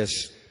 He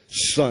says,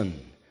 son,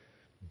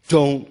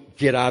 don't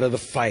get out of the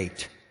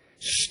fight.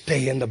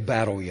 Stay in the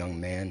battle,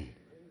 young man.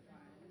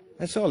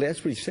 That's all.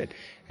 That's what he said.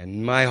 And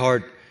in my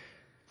heart,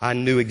 I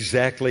knew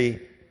exactly.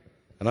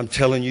 And I'm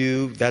telling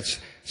you, that's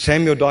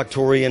Samuel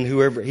Doctorian,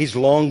 whoever. He's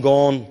long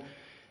gone.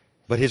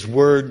 But his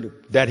word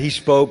that he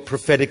spoke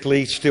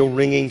prophetically, still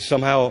ringing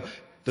somehow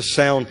the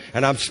sound.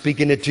 And I'm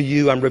speaking it to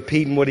you. I'm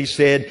repeating what he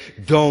said.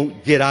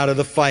 Don't get out of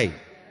the fight.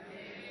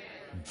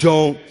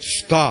 Don't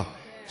stop.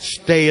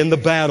 Stay in the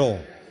battle.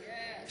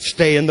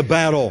 Stay in the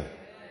battle.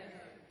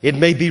 It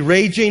may be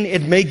raging.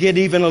 It may get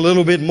even a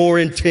little bit more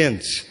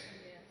intense.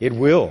 It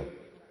will.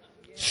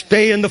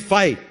 Stay in the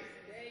fight.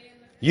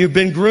 You've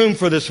been groomed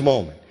for this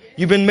moment.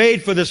 You've been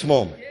made for this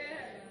moment.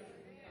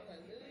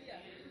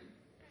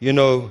 You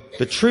know,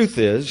 the truth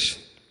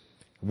is,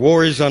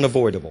 war is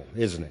unavoidable,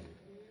 isn't it?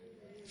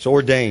 It's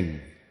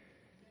ordained.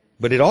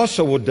 But it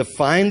also will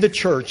define the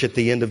church at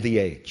the end of the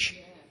age.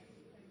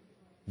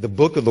 The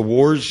book of the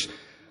wars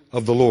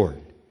of the Lord.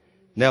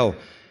 Now,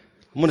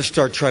 I'm going to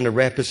start trying to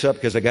wrap this up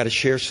because I got to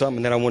share something,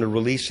 and then I want to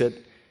release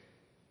it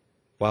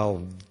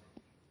while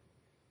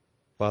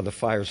the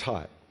fire's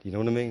hot. You know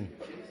what I mean?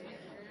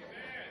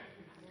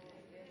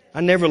 I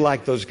never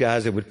liked those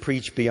guys that would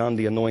preach beyond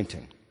the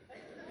anointing.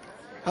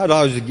 I'd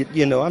always get,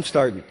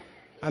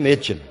 I'm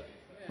itching.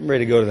 I'm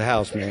ready to go to the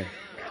house, man.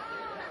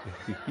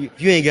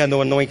 You ain't got no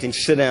anointing,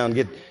 sit down,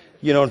 you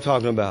know what I'm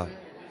talking about.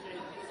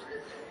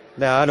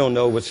 Now, I don't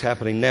know what's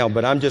happening now,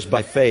 but I'm just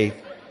by faith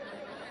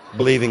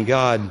believing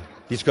God.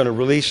 He's going to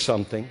release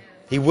something.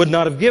 He would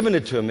not have given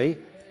it to me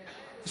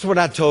That's what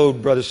I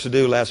told Brother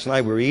Sadhu last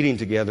night. We were eating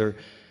together.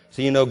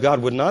 So,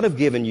 God would not have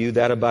given you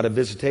that about a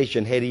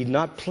visitation had He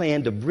not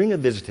planned to bring a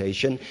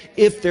visitation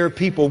if there are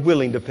people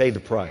willing to pay the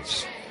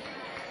price.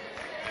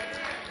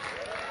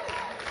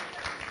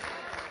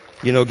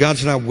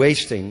 God's not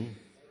wasting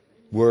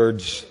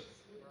words.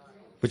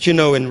 But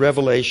in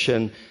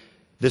Revelation,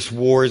 this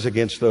war is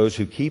against those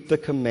who keep the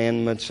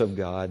commandments of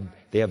God.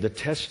 They have the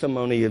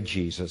testimony of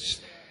Jesus.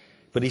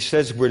 But He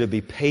says we're to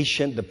be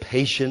patient, the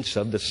patience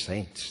of the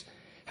saints.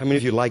 How many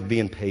of you like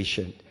being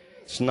patient?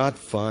 It's not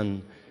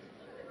fun.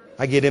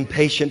 I get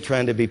impatient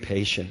trying to be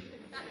patient.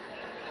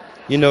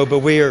 But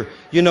we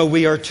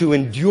are to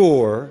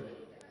endure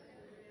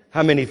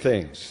how many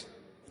things?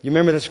 You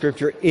remember that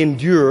scripture?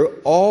 Endure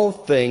all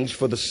things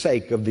for the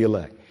sake of the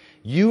elect.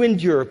 You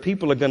endure.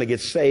 People are going to get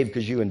saved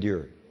because you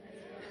endure.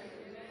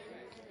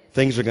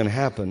 Things are going to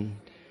happen.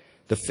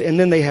 And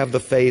then they have the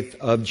faith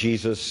of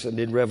Jesus. And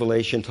in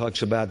Revelation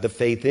talks about the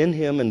faith in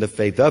Him and the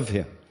faith of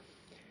Him.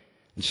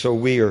 And so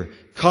we are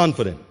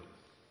confident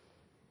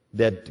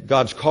that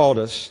God's called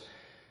us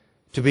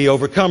to be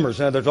overcomers.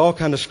 Now, there's all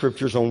kinds of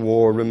scriptures on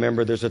war.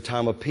 Remember, there's a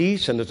time of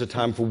peace and there's a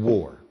time for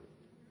war.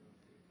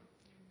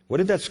 What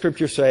did that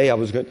scripture say?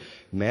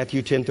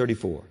 Matthew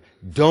 10:34.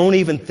 Don't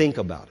even think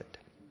about it.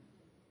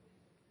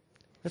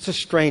 That's a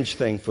strange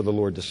thing for the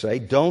Lord to say.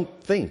 Don't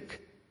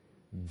think.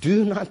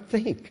 Do not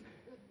think.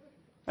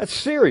 That's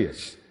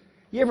serious.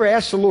 You ever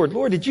ask the Lord,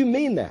 Lord, did you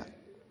mean that?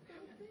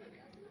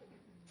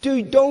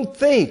 Don't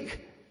think.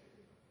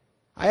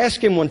 I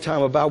asked Him one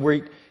time about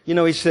where,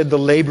 He said the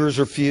laborers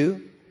are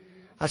few.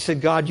 I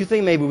said, God, you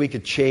think maybe we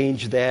could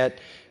change that?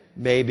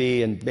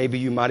 Maybe, and maybe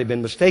you might have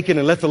been mistaken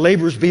and let the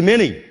laborers be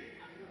many.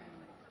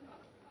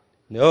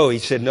 No, He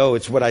said, no,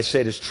 it's what I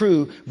said is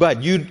true,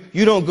 but you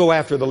don't go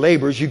after the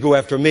laborers, you go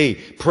after me.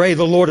 Pray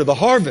the Lord of the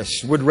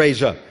harvest would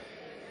raise up.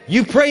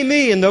 You pray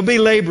me and there'll be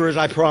laborers,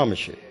 I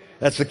promise you.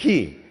 That's the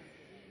key.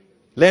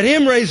 Let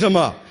Him raise them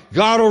up.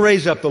 God will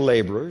raise up the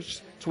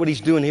laborers. That's what He's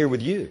doing here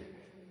with you.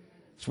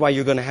 That's why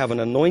you're going to have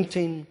an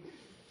anointing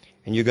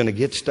and you're going to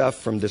get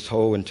stuff from this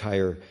whole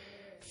entire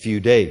few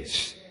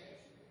days.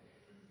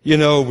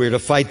 We're to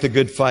fight the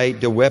good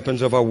fight. The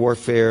weapons of our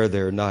warfare,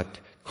 they're not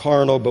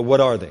carnal, but what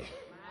are they?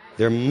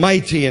 They're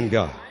mighty in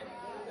God.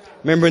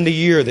 Remember in the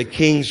year that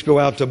kings go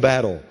out to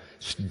battle,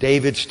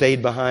 David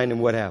stayed behind,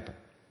 and what happened?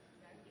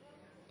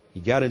 He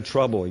got in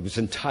trouble. He was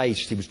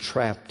enticed. He was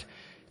trapped.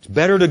 It's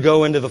better to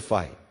go into the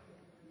fight.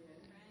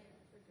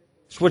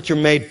 It's what you're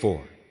made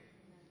for.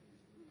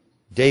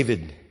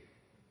 David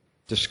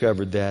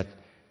discovered that.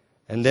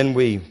 And then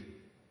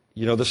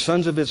the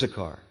sons of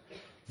Issachar,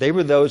 they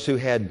were those who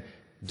had,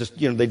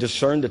 they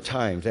discerned the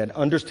times, they had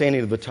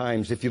understanding of the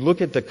times. If you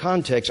look at the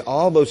context,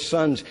 all those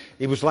sons,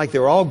 it was like they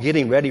were all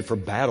getting ready for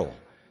battle.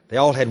 They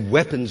all had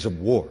weapons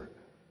of war.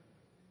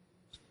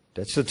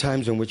 That's the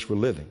times in which we're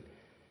living.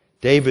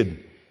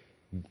 David,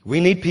 we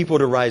need people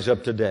to rise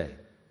up today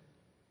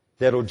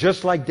that'll,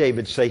 just like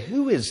David, say,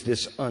 who is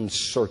this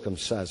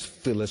uncircumcised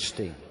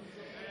Philistine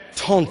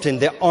taunting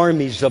the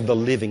armies of the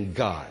living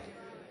God?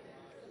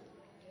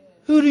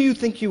 Who do you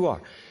think you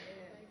are?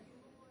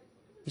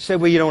 You say,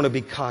 well, you don't want to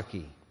be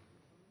cocky.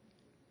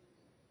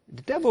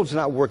 The devil's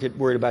not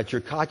worried about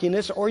your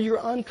cockiness or your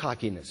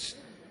uncockiness.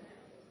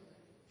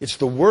 It's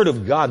the Word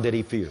of God that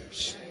he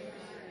fears.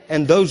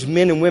 And those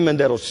men and women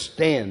that'll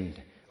stand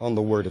on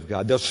the Word of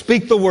God. They'll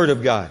speak the Word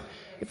of God.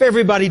 If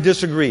everybody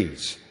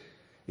disagrees,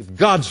 if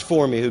God's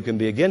for me, who can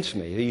be against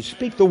me? You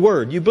speak the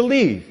Word. You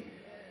believe.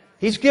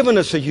 He's given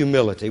us a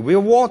humility.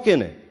 We'll walk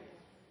in it.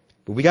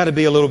 But we got to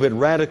be a little bit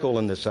radical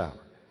in this hour.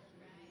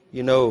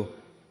 It's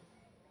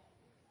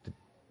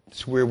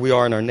where we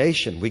are in our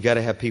nation. We got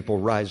to have people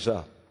rise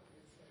up.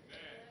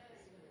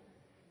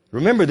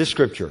 Remember this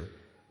scripture.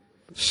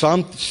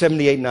 Psalm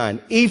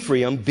 78:9.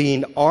 Ephraim,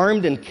 being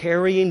armed and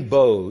carrying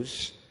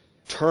bows,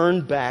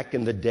 turned back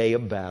in the day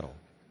of battle.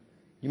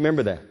 You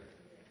remember that?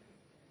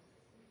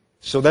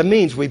 So that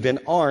means we've been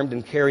armed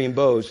and carrying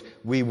bows.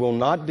 We will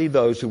not be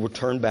those who will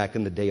turn back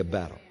in the day of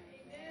battle.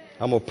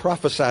 I'm going to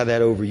prophesy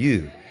that over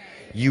you.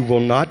 You will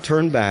not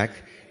turn back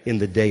in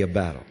the day of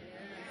battle.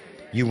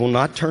 You will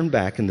not turn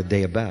back in the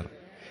day of battle.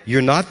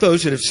 You're not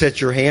those that have set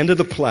your hand to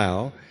the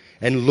plow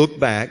and look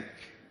back.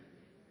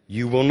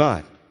 You will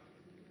not.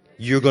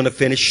 You're going to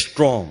finish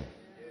strong.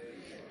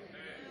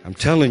 I'm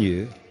telling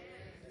you,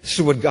 this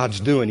is what God's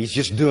doing. He's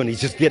just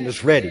getting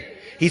us ready.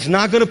 He's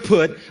not going to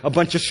put a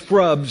bunch of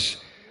scrubs,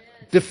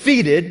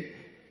 defeated,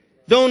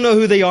 don't know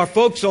who they are,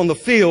 folks on the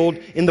field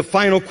in the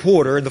final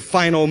quarter, the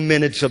final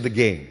minutes of the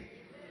game.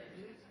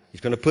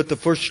 He's going to put the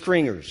first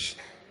stringers.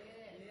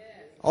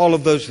 All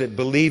of those that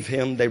believe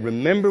Him, they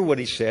remember what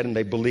He said and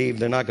they believe.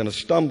 They're not going to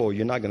stumble.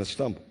 You're not going to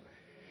stumble.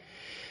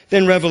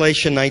 Then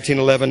Revelation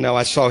 19:11, now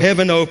I saw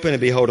heaven open,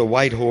 and behold, a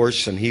white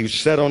horse, and He who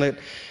sat on it,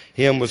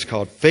 Him was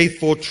called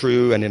Faithful,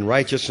 True, and in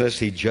righteousness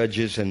He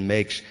judges and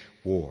makes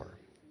war.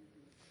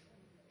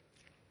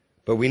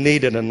 But we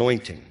need an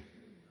anointing.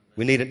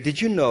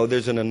 Did you know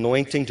there's an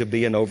anointing to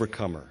be an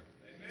overcomer?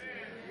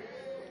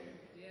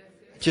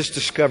 I just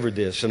discovered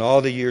this in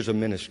all the years of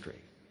ministry.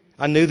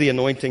 I knew the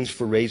anointings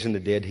for raising the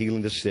dead,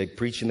 healing the sick,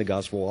 preaching the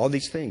gospel, all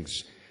these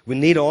things. We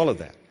need all of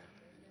that.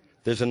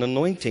 There's an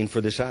anointing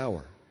for this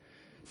hour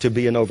to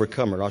be an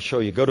overcomer. I'll show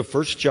you. Go to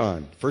 1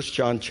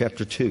 John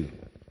chapter 2.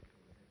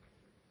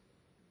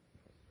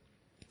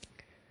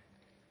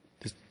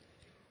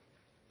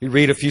 We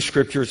read a few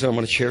scriptures and I'm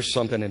going to share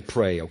something and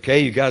pray, okay?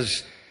 You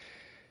guys,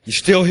 you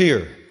still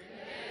here?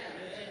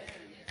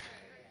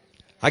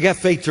 I got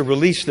faith to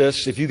release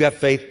this if you got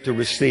faith to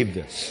receive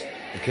this,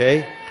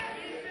 okay?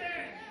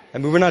 I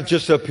mean, we're not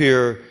just up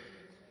here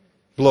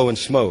blowing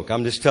smoke.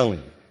 I'm just telling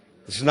you.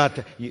 It's not,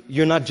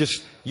 you're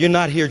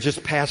not here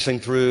just passing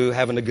through,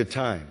 having a good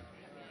time.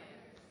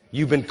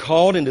 You've been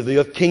called into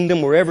the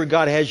kingdom wherever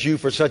God has you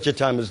for such a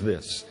time as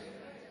this.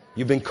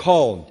 You've been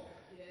called.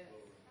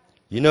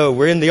 You know,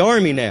 we're in the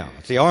army now.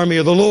 It's the army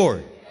of the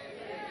Lord.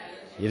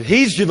 If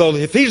He's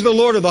the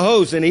Lord of the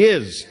hosts, and He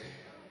is,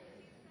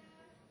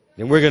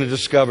 then we're going to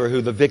discover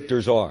who the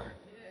victors are.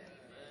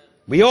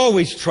 We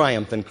always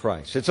triumph in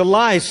Christ. It's a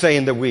lie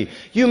saying that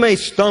you may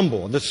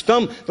stumble.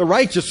 The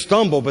righteous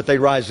stumble, but they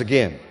rise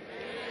again.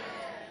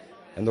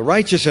 And the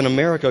righteous in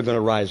America are going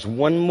to rise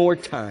one more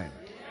time.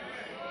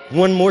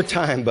 One more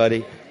time,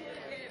 buddy.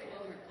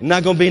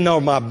 Not going to be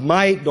nor by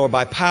might nor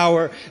by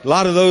power. A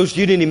lot of those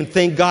you didn't even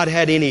think God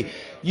had any,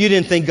 you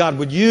didn't think God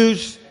would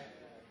use.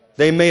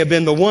 They may have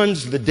been the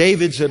ones, the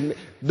Davids,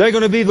 they're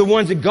going to be the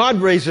ones that God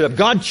raises up.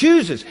 God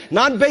chooses.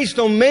 Not based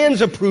on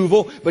man's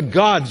approval, but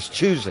God's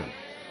choosing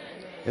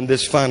in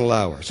this final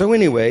hour. So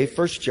anyway,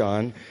 1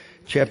 John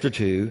chapter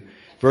 2,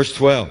 verse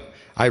 12.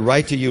 I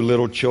write to you,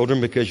 little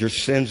children, because your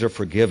sins are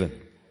forgiven.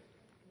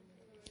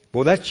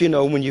 Well, that's,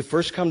 when you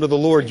first come to the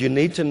Lord, you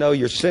need to know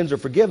your sins are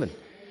forgiven.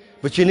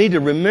 But you need to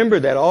remember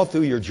that all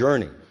through your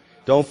journey.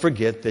 Don't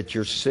forget that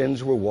your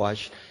sins were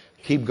washed.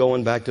 Keep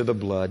going back to the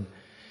blood.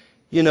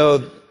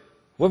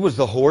 What was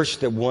the horse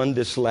that won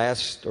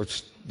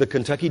the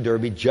Kentucky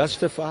Derby?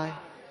 Justify?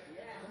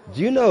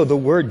 Do you know the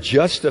word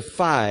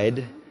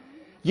justified?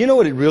 You know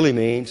what it really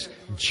means?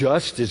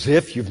 Just as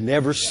if you've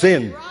never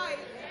sinned.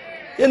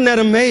 Isn't that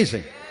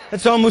amazing?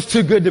 That's almost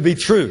too good to be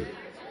true.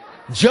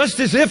 Just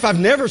as if I've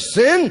never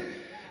sinned?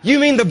 You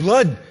mean the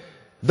blood,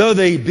 though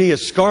they be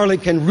as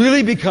scarlet, can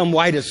really become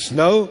white as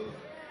snow?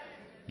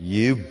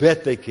 You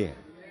bet they can.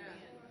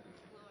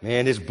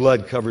 Man, His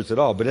blood covers it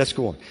all. But let's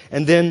go on.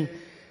 And then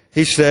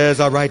He says,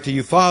 I write to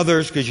you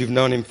fathers because you've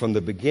known Him from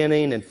the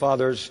beginning. And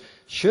fathers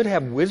should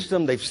have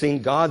wisdom. They've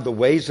seen God, the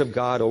ways of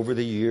God over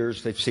the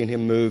years. They've seen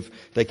Him move.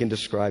 They can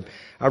describe.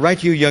 I write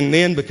to you young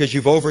men because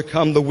you've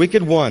overcome the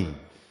wicked one.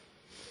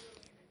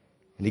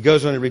 And he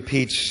goes on and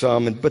repeats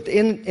some. But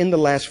in the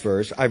last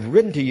verse, I've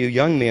written to you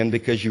young men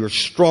because you are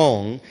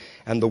strong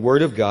and the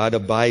word of God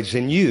abides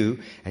in you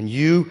and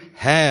you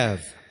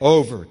have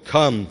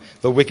overcome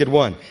the wicked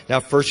one.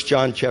 Now 1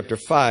 John chapter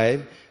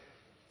 5,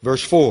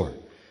 verse 4.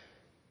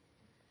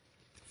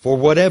 For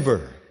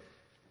whatever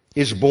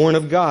is born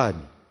of God.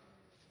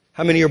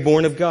 How many are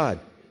born of God?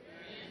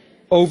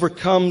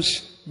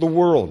 Overcomes the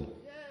world.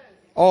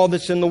 All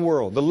that's in the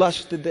world. The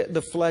lust,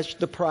 the flesh,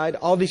 the pride,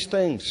 all these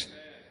things.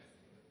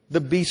 The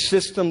beast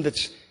system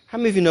how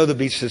many of you know the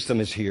beast system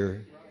is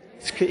here?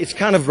 It's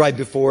kind of right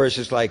before us.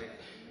 It's like,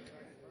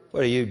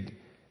 what are you?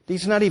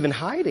 He's not even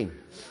hiding.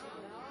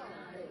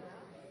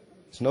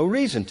 There's no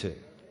reason to.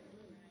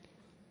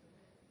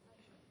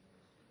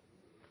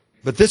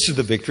 But this is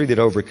the victory that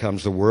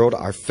overcomes the world,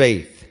 our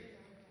faith.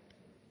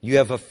 You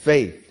have a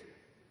faith.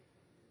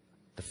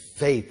 The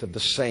faith of the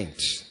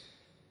saints.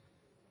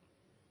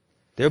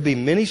 There'll be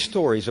many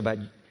stories about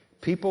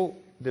people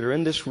that are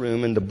in this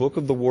room in the book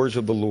of the Wars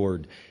of the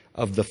Lord,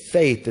 of the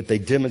faith that they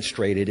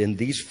demonstrated in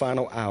these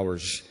final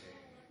hours.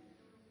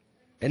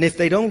 And if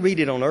they don't read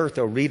it on earth,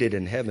 they'll read it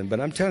in heaven.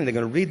 But I'm telling you,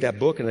 they're going to read that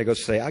book and they're going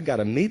to say, I got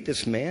to meet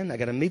this man. I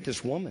got to meet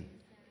this woman.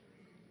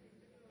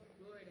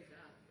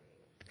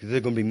 Because there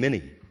are going to be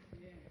many.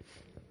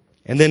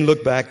 And then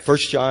look back, 1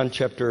 John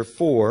chapter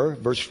 4,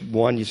 verse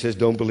 1, he says,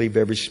 don't believe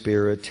every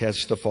spirit,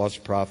 test the false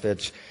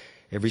prophets,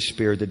 every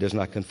spirit that does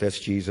not confess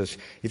Jesus.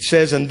 It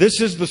says, and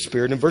this is the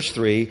spirit, in verse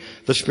 3,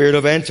 the spirit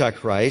of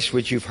Antichrist,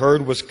 which you've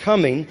heard was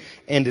coming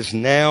and is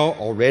now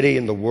already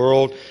in the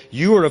world.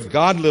 You are of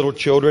God, little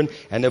children,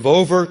 and have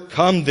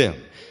overcome them.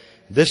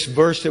 This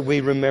verse that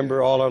we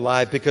remember all our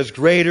life, because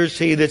greater is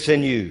He that's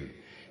in you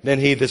than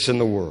he that's in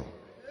the world.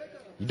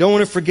 You don't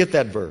want to forget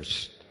that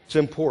verse. It's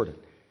important.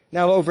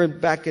 Now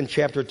back in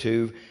chapter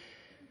 2,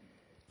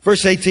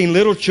 verse 18,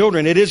 little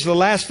children, it is the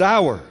last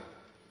hour.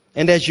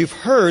 And as you've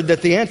heard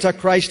that the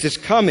Antichrist is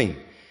coming,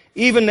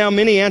 even now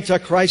many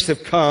Antichrists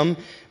have come,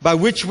 by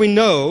which we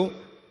know,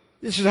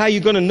 this is how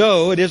you're going to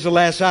know it is the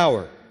last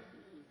hour.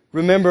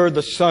 Remember,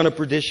 the son of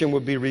perdition will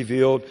be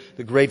revealed,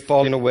 the great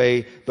falling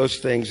away, those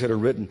things that are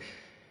written.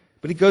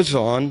 But he goes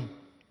on,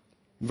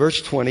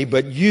 verse 20,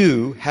 but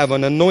you have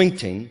an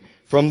anointing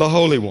from the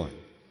Holy One.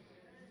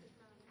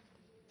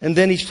 And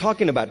then he's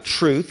talking about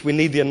truth. We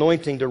need the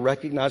anointing to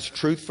recognize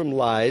truth from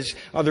lies.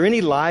 Are there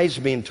any lies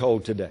being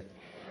told today?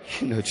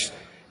 It's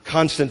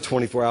constant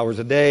 24 hours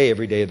a day,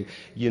 every day.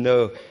 You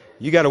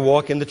got to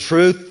walk in the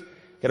truth.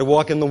 Got to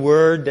walk in the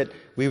Word that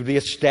we would be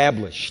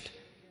established.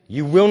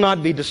 You will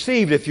not be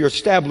deceived if you're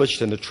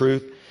established in the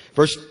truth.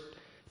 Verse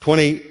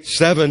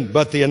 27,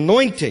 but the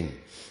anointing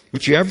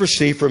which you have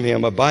received from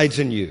Him abides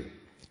in you.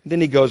 And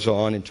then he goes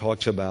on and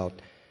talks about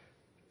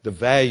the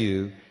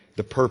value,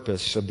 the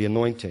purpose of the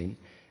anointing.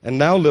 And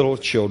now, little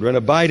children,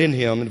 abide in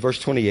Him, in verse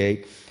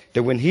 28,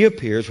 that when He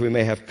appears, we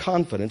may have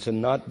confidence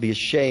and not be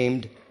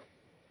ashamed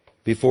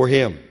before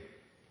Him.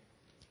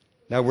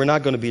 Now, we're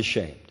not going to be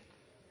ashamed.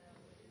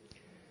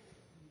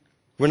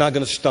 We're not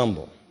going to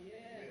stumble,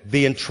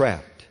 be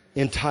entrapped,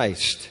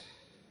 enticed,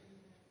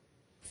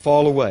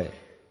 fall away.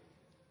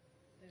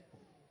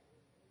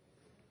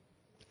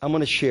 I'm going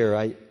to share.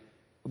 I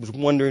was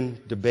wondering,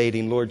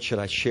 debating, Lord, should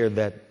I share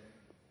that?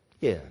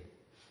 Yeah.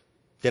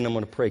 Then I'm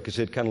going to pray because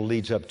it kind of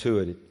leads up to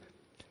it.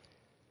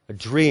 A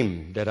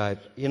dream that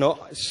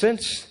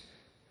since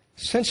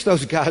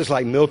those guys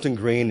like Milton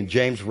Green and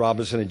James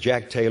Robinson and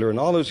Jack Taylor and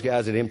all those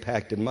guys that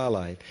impacted my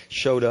life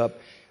showed up,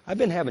 I've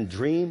been having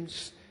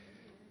dreams.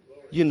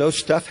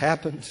 Stuff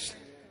happens.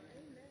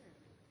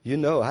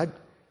 It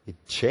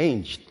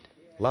changed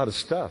a lot of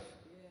stuff.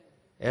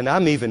 And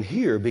I'm even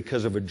here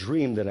because of a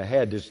dream that I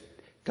had.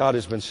 God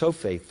has been so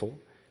faithful.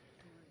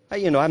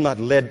 I'm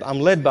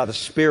led by the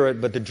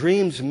Spirit, but the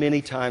dreams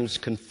many times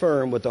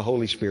confirm what the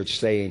Holy Spirit's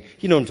saying.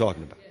 You know what I'm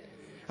talking about.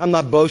 I'm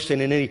not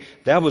boasting in any.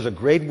 That was a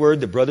great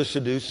word that Brother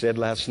Sadhu said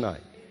last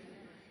night.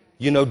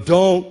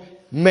 Don't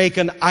make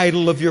an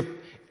idol of your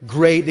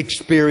great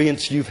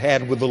experience you've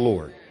had with the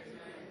Lord.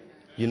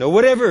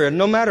 Whatever,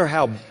 no matter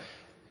how,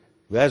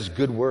 that's a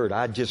good word.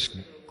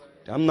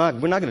 we're not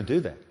going to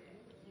do that.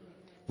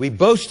 We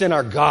boast in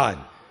our God.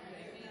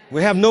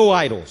 We have no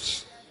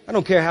idols. I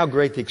don't care how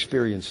great the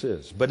experience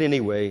is. But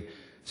anyway,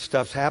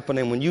 stuff's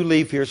happening. When you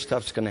leave here,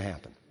 stuff's going to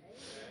happen.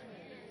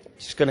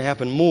 It's going to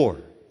happen more.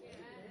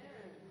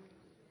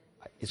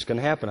 It's going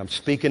to happen. I'm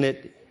speaking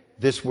it.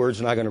 This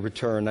word's not going to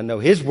return. I know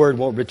His word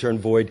won't return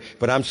void,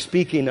 but I'm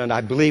speaking, and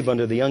I believe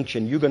under the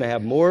unction, you're going to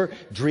have more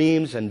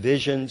dreams and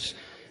visions.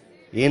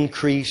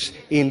 Increase,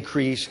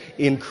 increase,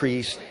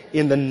 increase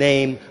in the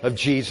name of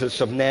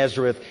Jesus of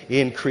Nazareth.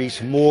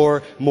 Increase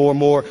more, more,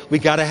 more. We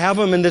got to have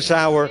them in this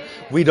hour.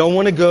 We don't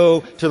want to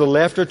go to the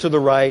left or to the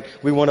right.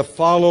 We want to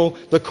follow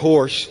the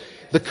course.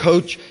 The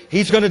coach,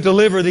 he's going to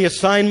deliver the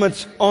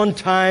assignments on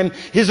time.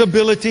 His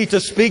ability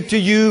to speak to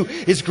you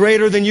is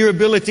greater than your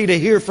ability to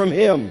hear from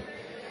him.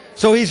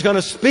 So he's going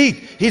to speak.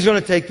 He's going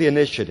to take the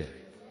initiative.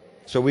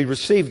 So we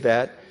received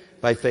that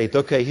by faith.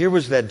 Okay, here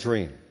was that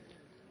dream.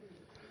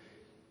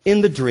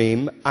 In the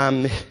dream,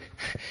 I'm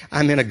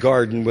in a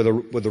garden with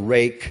a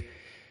rake,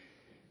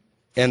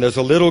 and there's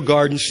a little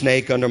garden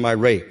snake under my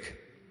rake.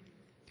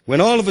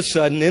 When all of a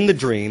sudden, in the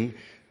dream,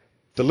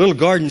 the little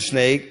garden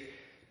snake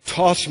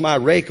tossed my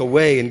rake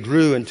away and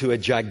grew into a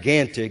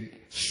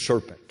gigantic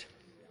serpent,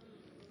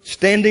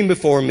 standing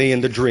before me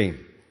in the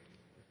dream.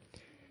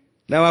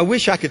 Now, I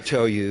wish I could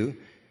tell you,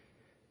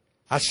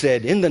 I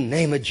said, in the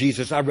name of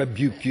Jesus, I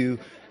rebuke you.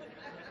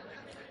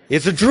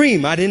 It's a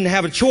dream. I didn't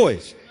have a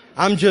choice.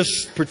 I'm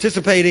just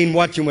participating,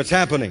 watching what's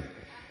happening.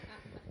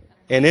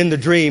 And in the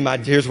dream,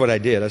 here's what I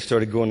did. I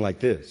started going like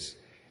this.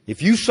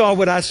 If you saw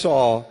what I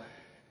saw,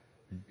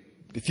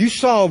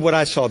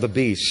 the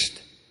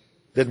beast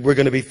that we're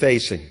going to be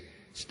facing,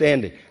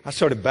 standing, I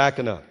started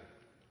backing up,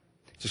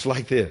 just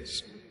like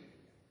this.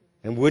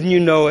 And wouldn't you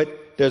know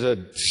it, there's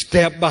a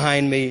step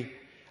behind me.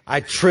 I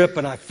trip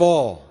and I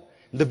fall.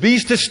 The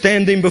beast is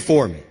standing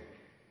before me.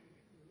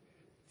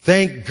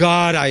 Thank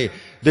God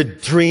the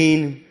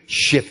dream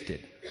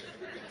shifted.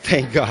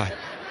 Thank God.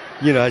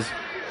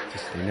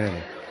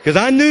 Because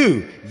I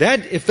knew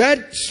that if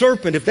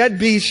that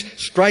beast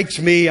strikes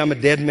me, I'm a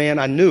dead man.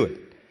 I knew it.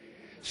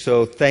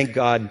 So thank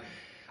God.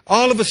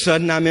 All of a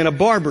sudden, I'm in a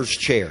barber's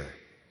chair.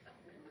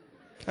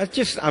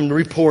 I'm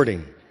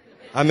reporting.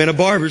 I'm in a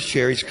barber's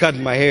chair. He's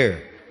cutting my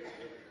hair.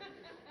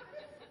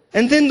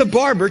 And then the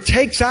barber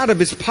takes out of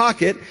his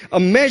pocket a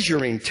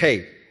measuring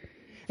tape.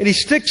 And he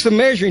sticks the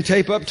measuring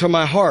tape up to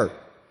my heart.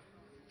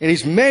 And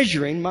he's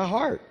measuring my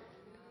heart.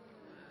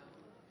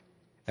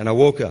 And I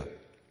woke up.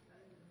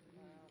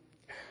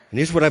 And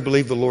here's what I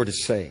believe the Lord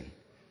is saying.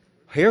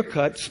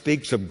 Haircut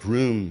speaks of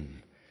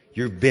groom.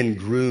 You've been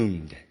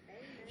groomed.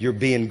 You're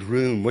being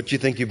groomed. What do you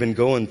think you've been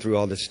going through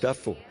all this stuff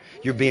for?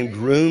 You're being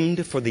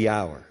groomed for the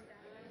hour.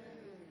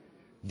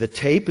 The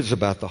tape is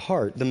about the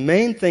heart. The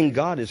main thing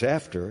God is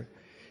after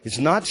is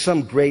not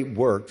some great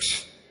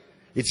works.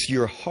 It's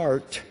your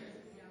heart.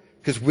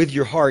 Because with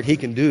your heart, He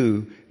can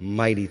do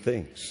mighty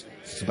things.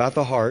 It's about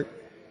the heart.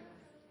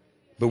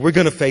 But we're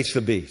going to face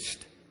the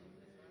beast.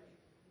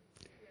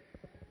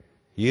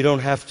 You don't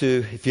have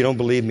to, if you don't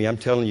believe me, I'm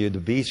telling you, the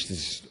beast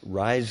is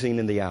rising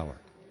in the hour.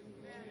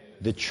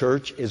 The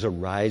church is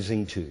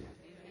arising too.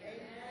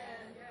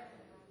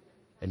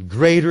 And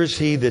greater is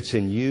He that's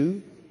in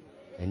you,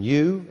 and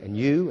you, and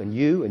you, and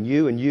you, and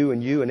you, and you,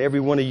 and you, and every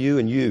one of you,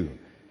 and you,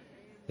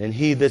 than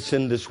he that's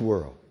in this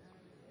world.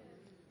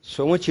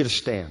 So I want you to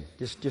stand.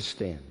 Just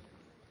stand.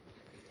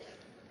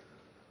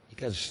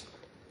 Because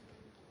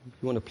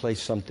you want to play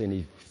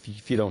something,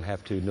 if you don't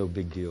have to, no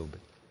big deal. But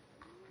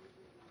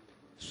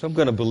So I'm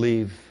going to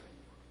believe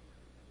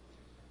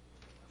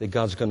that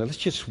God's going to, let's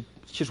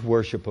just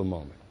worship a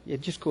moment. Yeah,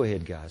 just go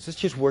ahead, guys. Let's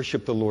just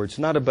worship the Lord. It's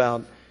not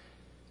about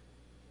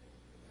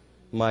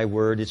my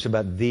word. It's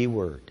about the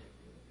word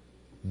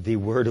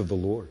of the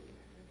Lord,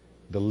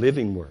 the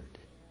living word.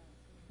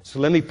 So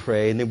let me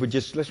pray, and then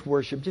let's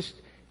worship. Just,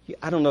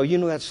 I don't know, you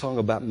know that song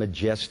about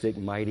majestic,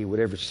 mighty,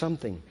 whatever,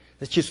 something.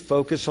 Let's just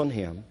focus on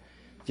Him.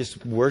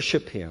 Just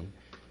worship Him.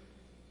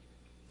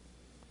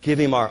 Give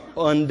Him our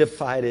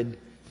undivided,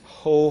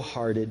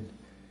 wholehearted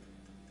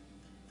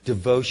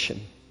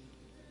devotion.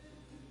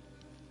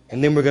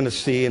 And then we're going to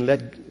see, and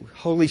let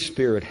Holy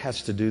Spirit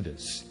has to do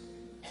this.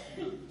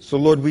 So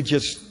Lord, we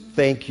just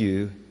thank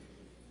You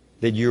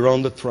that You're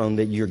on the throne,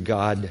 that You're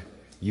God.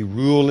 You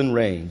rule and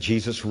reign.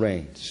 Jesus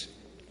reigns.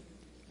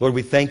 Lord,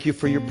 we thank You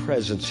for Your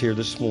presence here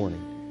this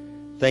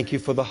morning. Thank You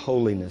for the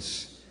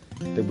holiness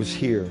that was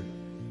here.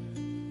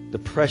 The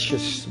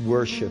precious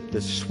worship,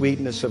 the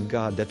sweetness of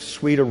God, that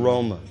sweet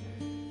aroma.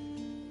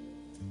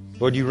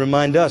 Lord, You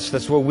remind us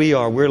that's what we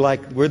are.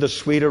 We're the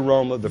sweet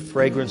aroma, the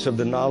fragrance of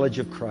the knowledge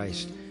of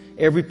Christ.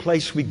 Every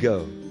place we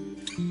go,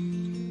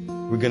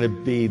 we're going to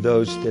be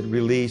those that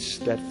release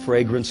that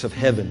fragrance of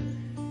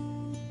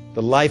heaven,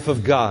 the life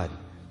of God,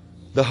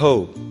 the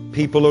hope.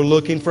 People are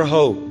looking for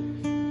hope.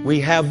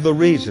 We have the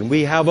reason.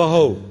 We have a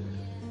hope.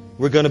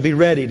 We're going to be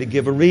ready to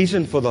give a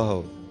reason for the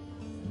hope.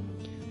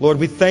 Lord,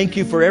 we thank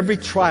You for every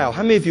trial.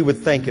 How many of you would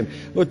thank Him?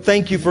 Lord,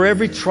 thank You for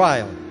every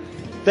trial.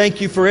 Thank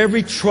You for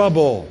every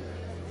trouble.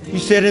 You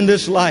said in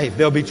this life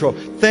there'll be trouble.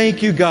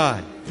 Thank You,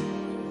 God.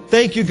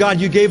 Thank You, God.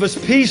 You gave us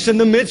peace in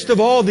the midst of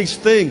all these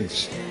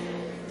things.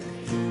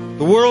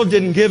 The world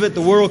didn't give it.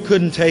 The world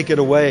couldn't take it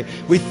away.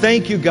 We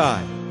thank You,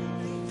 God.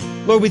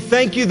 Lord, we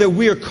thank You that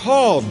we are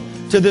called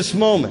to this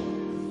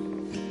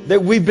moment,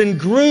 that we've been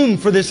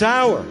groomed for this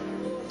hour.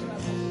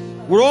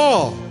 We're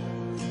all.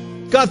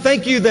 God,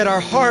 thank You that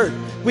our heart,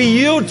 we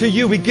yield to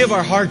You. We give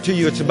our heart to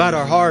You. It's about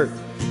our heart.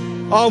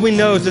 All we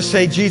know is to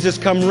say, Jesus,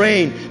 come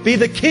reign. Be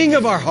the King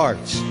of our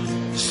hearts.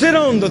 Sit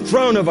on the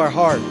throne of our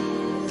heart.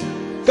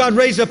 God,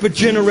 raise up a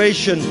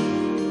generation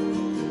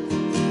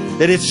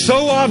that it's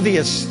so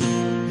obvious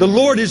the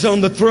Lord is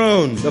on the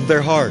throne of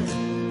their heart.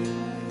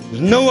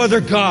 There's no other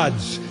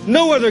gods.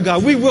 No other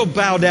God. We will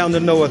bow down to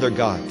no other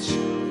gods.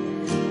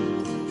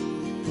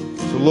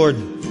 So Lord,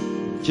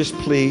 just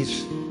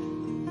please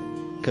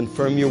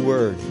confirm Your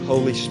word,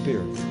 Holy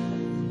Spirit.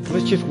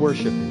 Let's just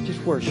worship Him.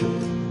 Just worship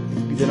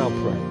Him. Then I'll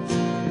pray.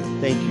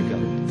 Thank You,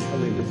 God.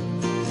 Hallelujah.